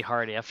especially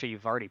hard after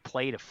you've already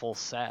played a full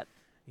set.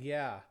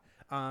 Yeah.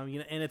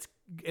 And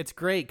it's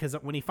great because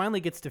when he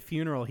finally gets to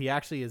Funeral, he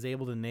actually is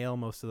able to nail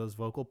most of those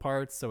vocal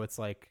parts. So it's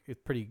like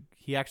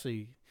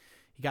he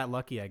got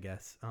lucky, I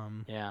guess.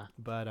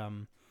 But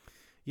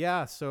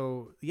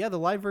the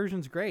live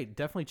version's great.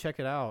 Definitely check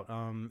it out.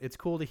 It's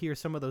cool to hear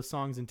some of those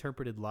songs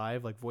interpreted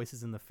live, like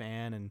Voices in the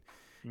Fan and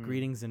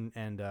Greetings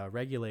and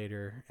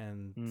Regulator,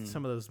 and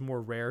some of those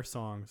more rare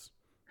songs.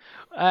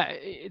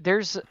 I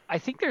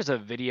think there's a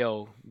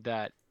video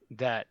that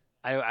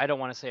I don't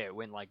want to say it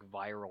went like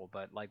viral,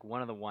 but like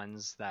one of the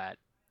ones that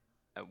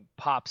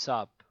pops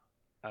up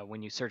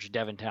when you search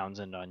Devin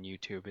Townsend on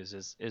YouTube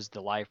is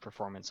the live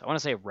performance. I want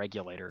to say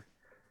Regulator,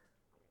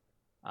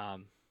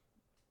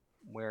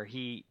 where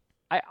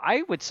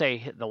I would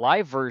say the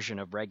live version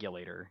of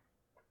Regulator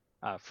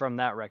from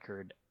that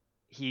record,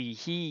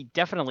 he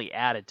definitely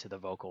added to the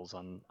vocals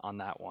on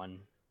that one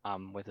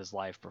with his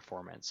live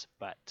performance,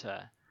 but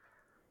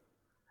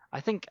I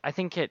think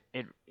it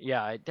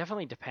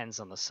definitely depends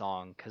on the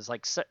song, because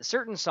like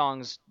certain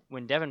songs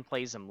when Devin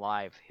plays them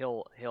live,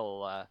 he'll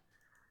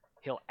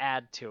he'll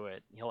add to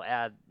it. He'll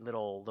add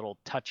little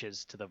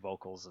touches to the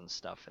vocals and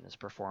stuff in his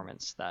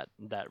performance that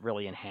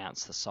really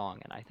enhance the song.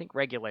 And I think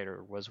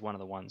Regulator was one of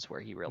the ones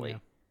where he really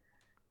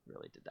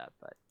did that.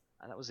 But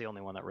that was the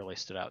only one that really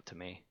stood out to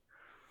me.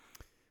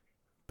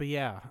 But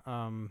yeah,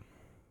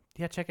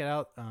 check it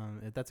out.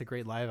 That's a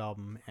great live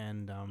album,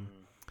 and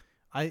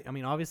I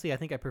mean, obviously, I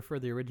think I prefer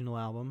the original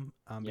album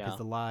because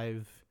the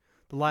live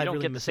you don't really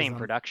get the same on...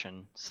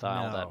 production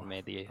style that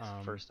made the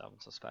first album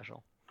so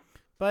special.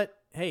 But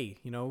hey,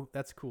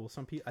 that's cool.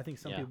 I think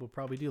some people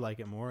probably do like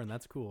it more, and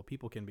that's cool.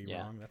 People can be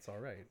wrong. That's all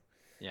right.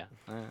 Yeah.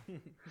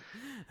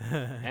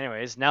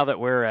 Anyways, now that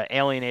we're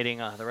alienating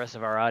the rest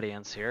of our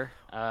audience here.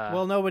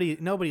 Well,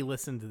 nobody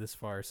listened to this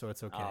far, so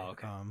it's okay. Oh,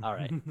 okay. All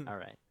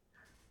right.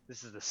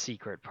 This is the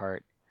secret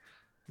part.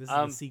 This is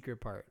the secret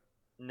part.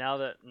 Now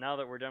that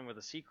we're done with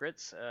the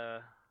secrets, I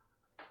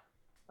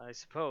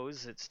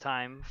suppose it's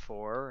time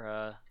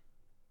for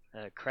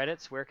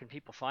credits. Where can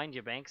people find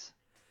you, Banks?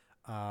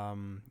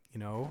 You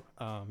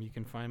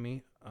can find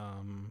me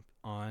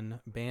on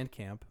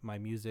Bandcamp. My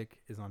music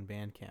is on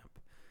Bandcamp.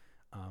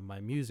 My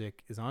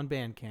music is on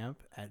Bandcamp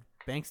at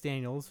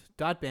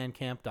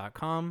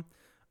banksdaniels.bandcamp.com.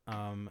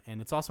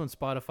 And it's also on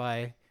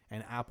Spotify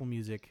and Apple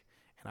Music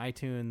and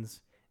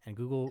iTunes and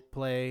Google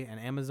Play and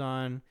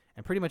Amazon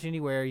and pretty much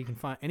anywhere you can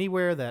find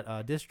anywhere that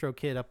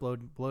DistroKid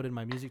uploaded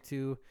my music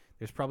to.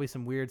 There's probably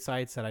some weird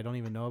sites that I don't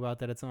even know about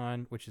that it's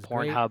on, which is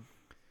Pornhub.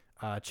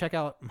 Great. Check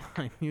out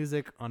my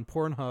music on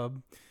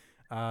Pornhub.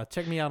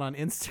 Check me out on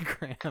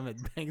Instagram at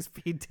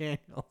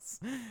BanksPDaniels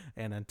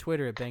and on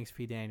Twitter at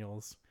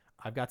BanksPDaniels.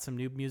 I've got some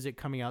new music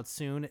coming out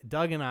soon.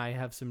 Doug and I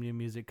have some new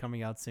music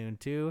coming out soon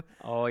too.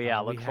 Oh yeah,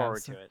 look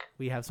forward to it.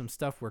 We have some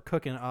stuff we're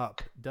cooking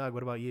up. Doug,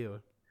 what about you?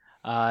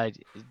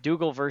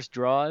 Dougal vs.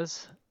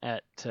 Draws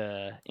at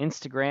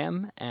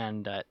Instagram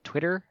and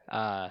Twitter.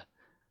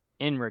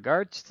 In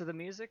regards to the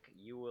music,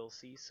 you will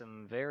see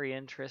some very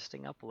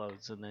interesting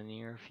uploads in the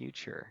near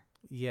future.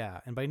 Yeah,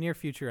 and by near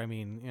future, I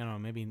mean,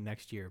 maybe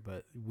next year,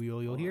 but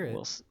you'll hear it.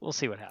 We'll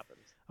see what happens.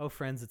 Oh,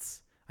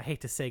 friends, I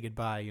hate to say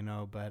goodbye,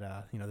 but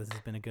this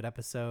has been a good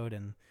episode,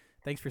 and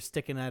thanks for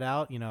sticking that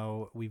out. We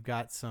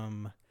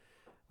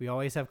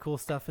always have cool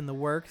stuff in the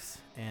works,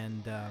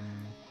 and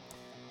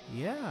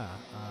we're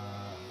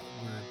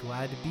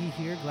glad to be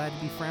here, glad to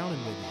be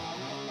frowning with you.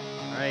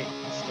 All right,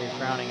 stay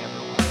frowning,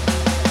 everyone.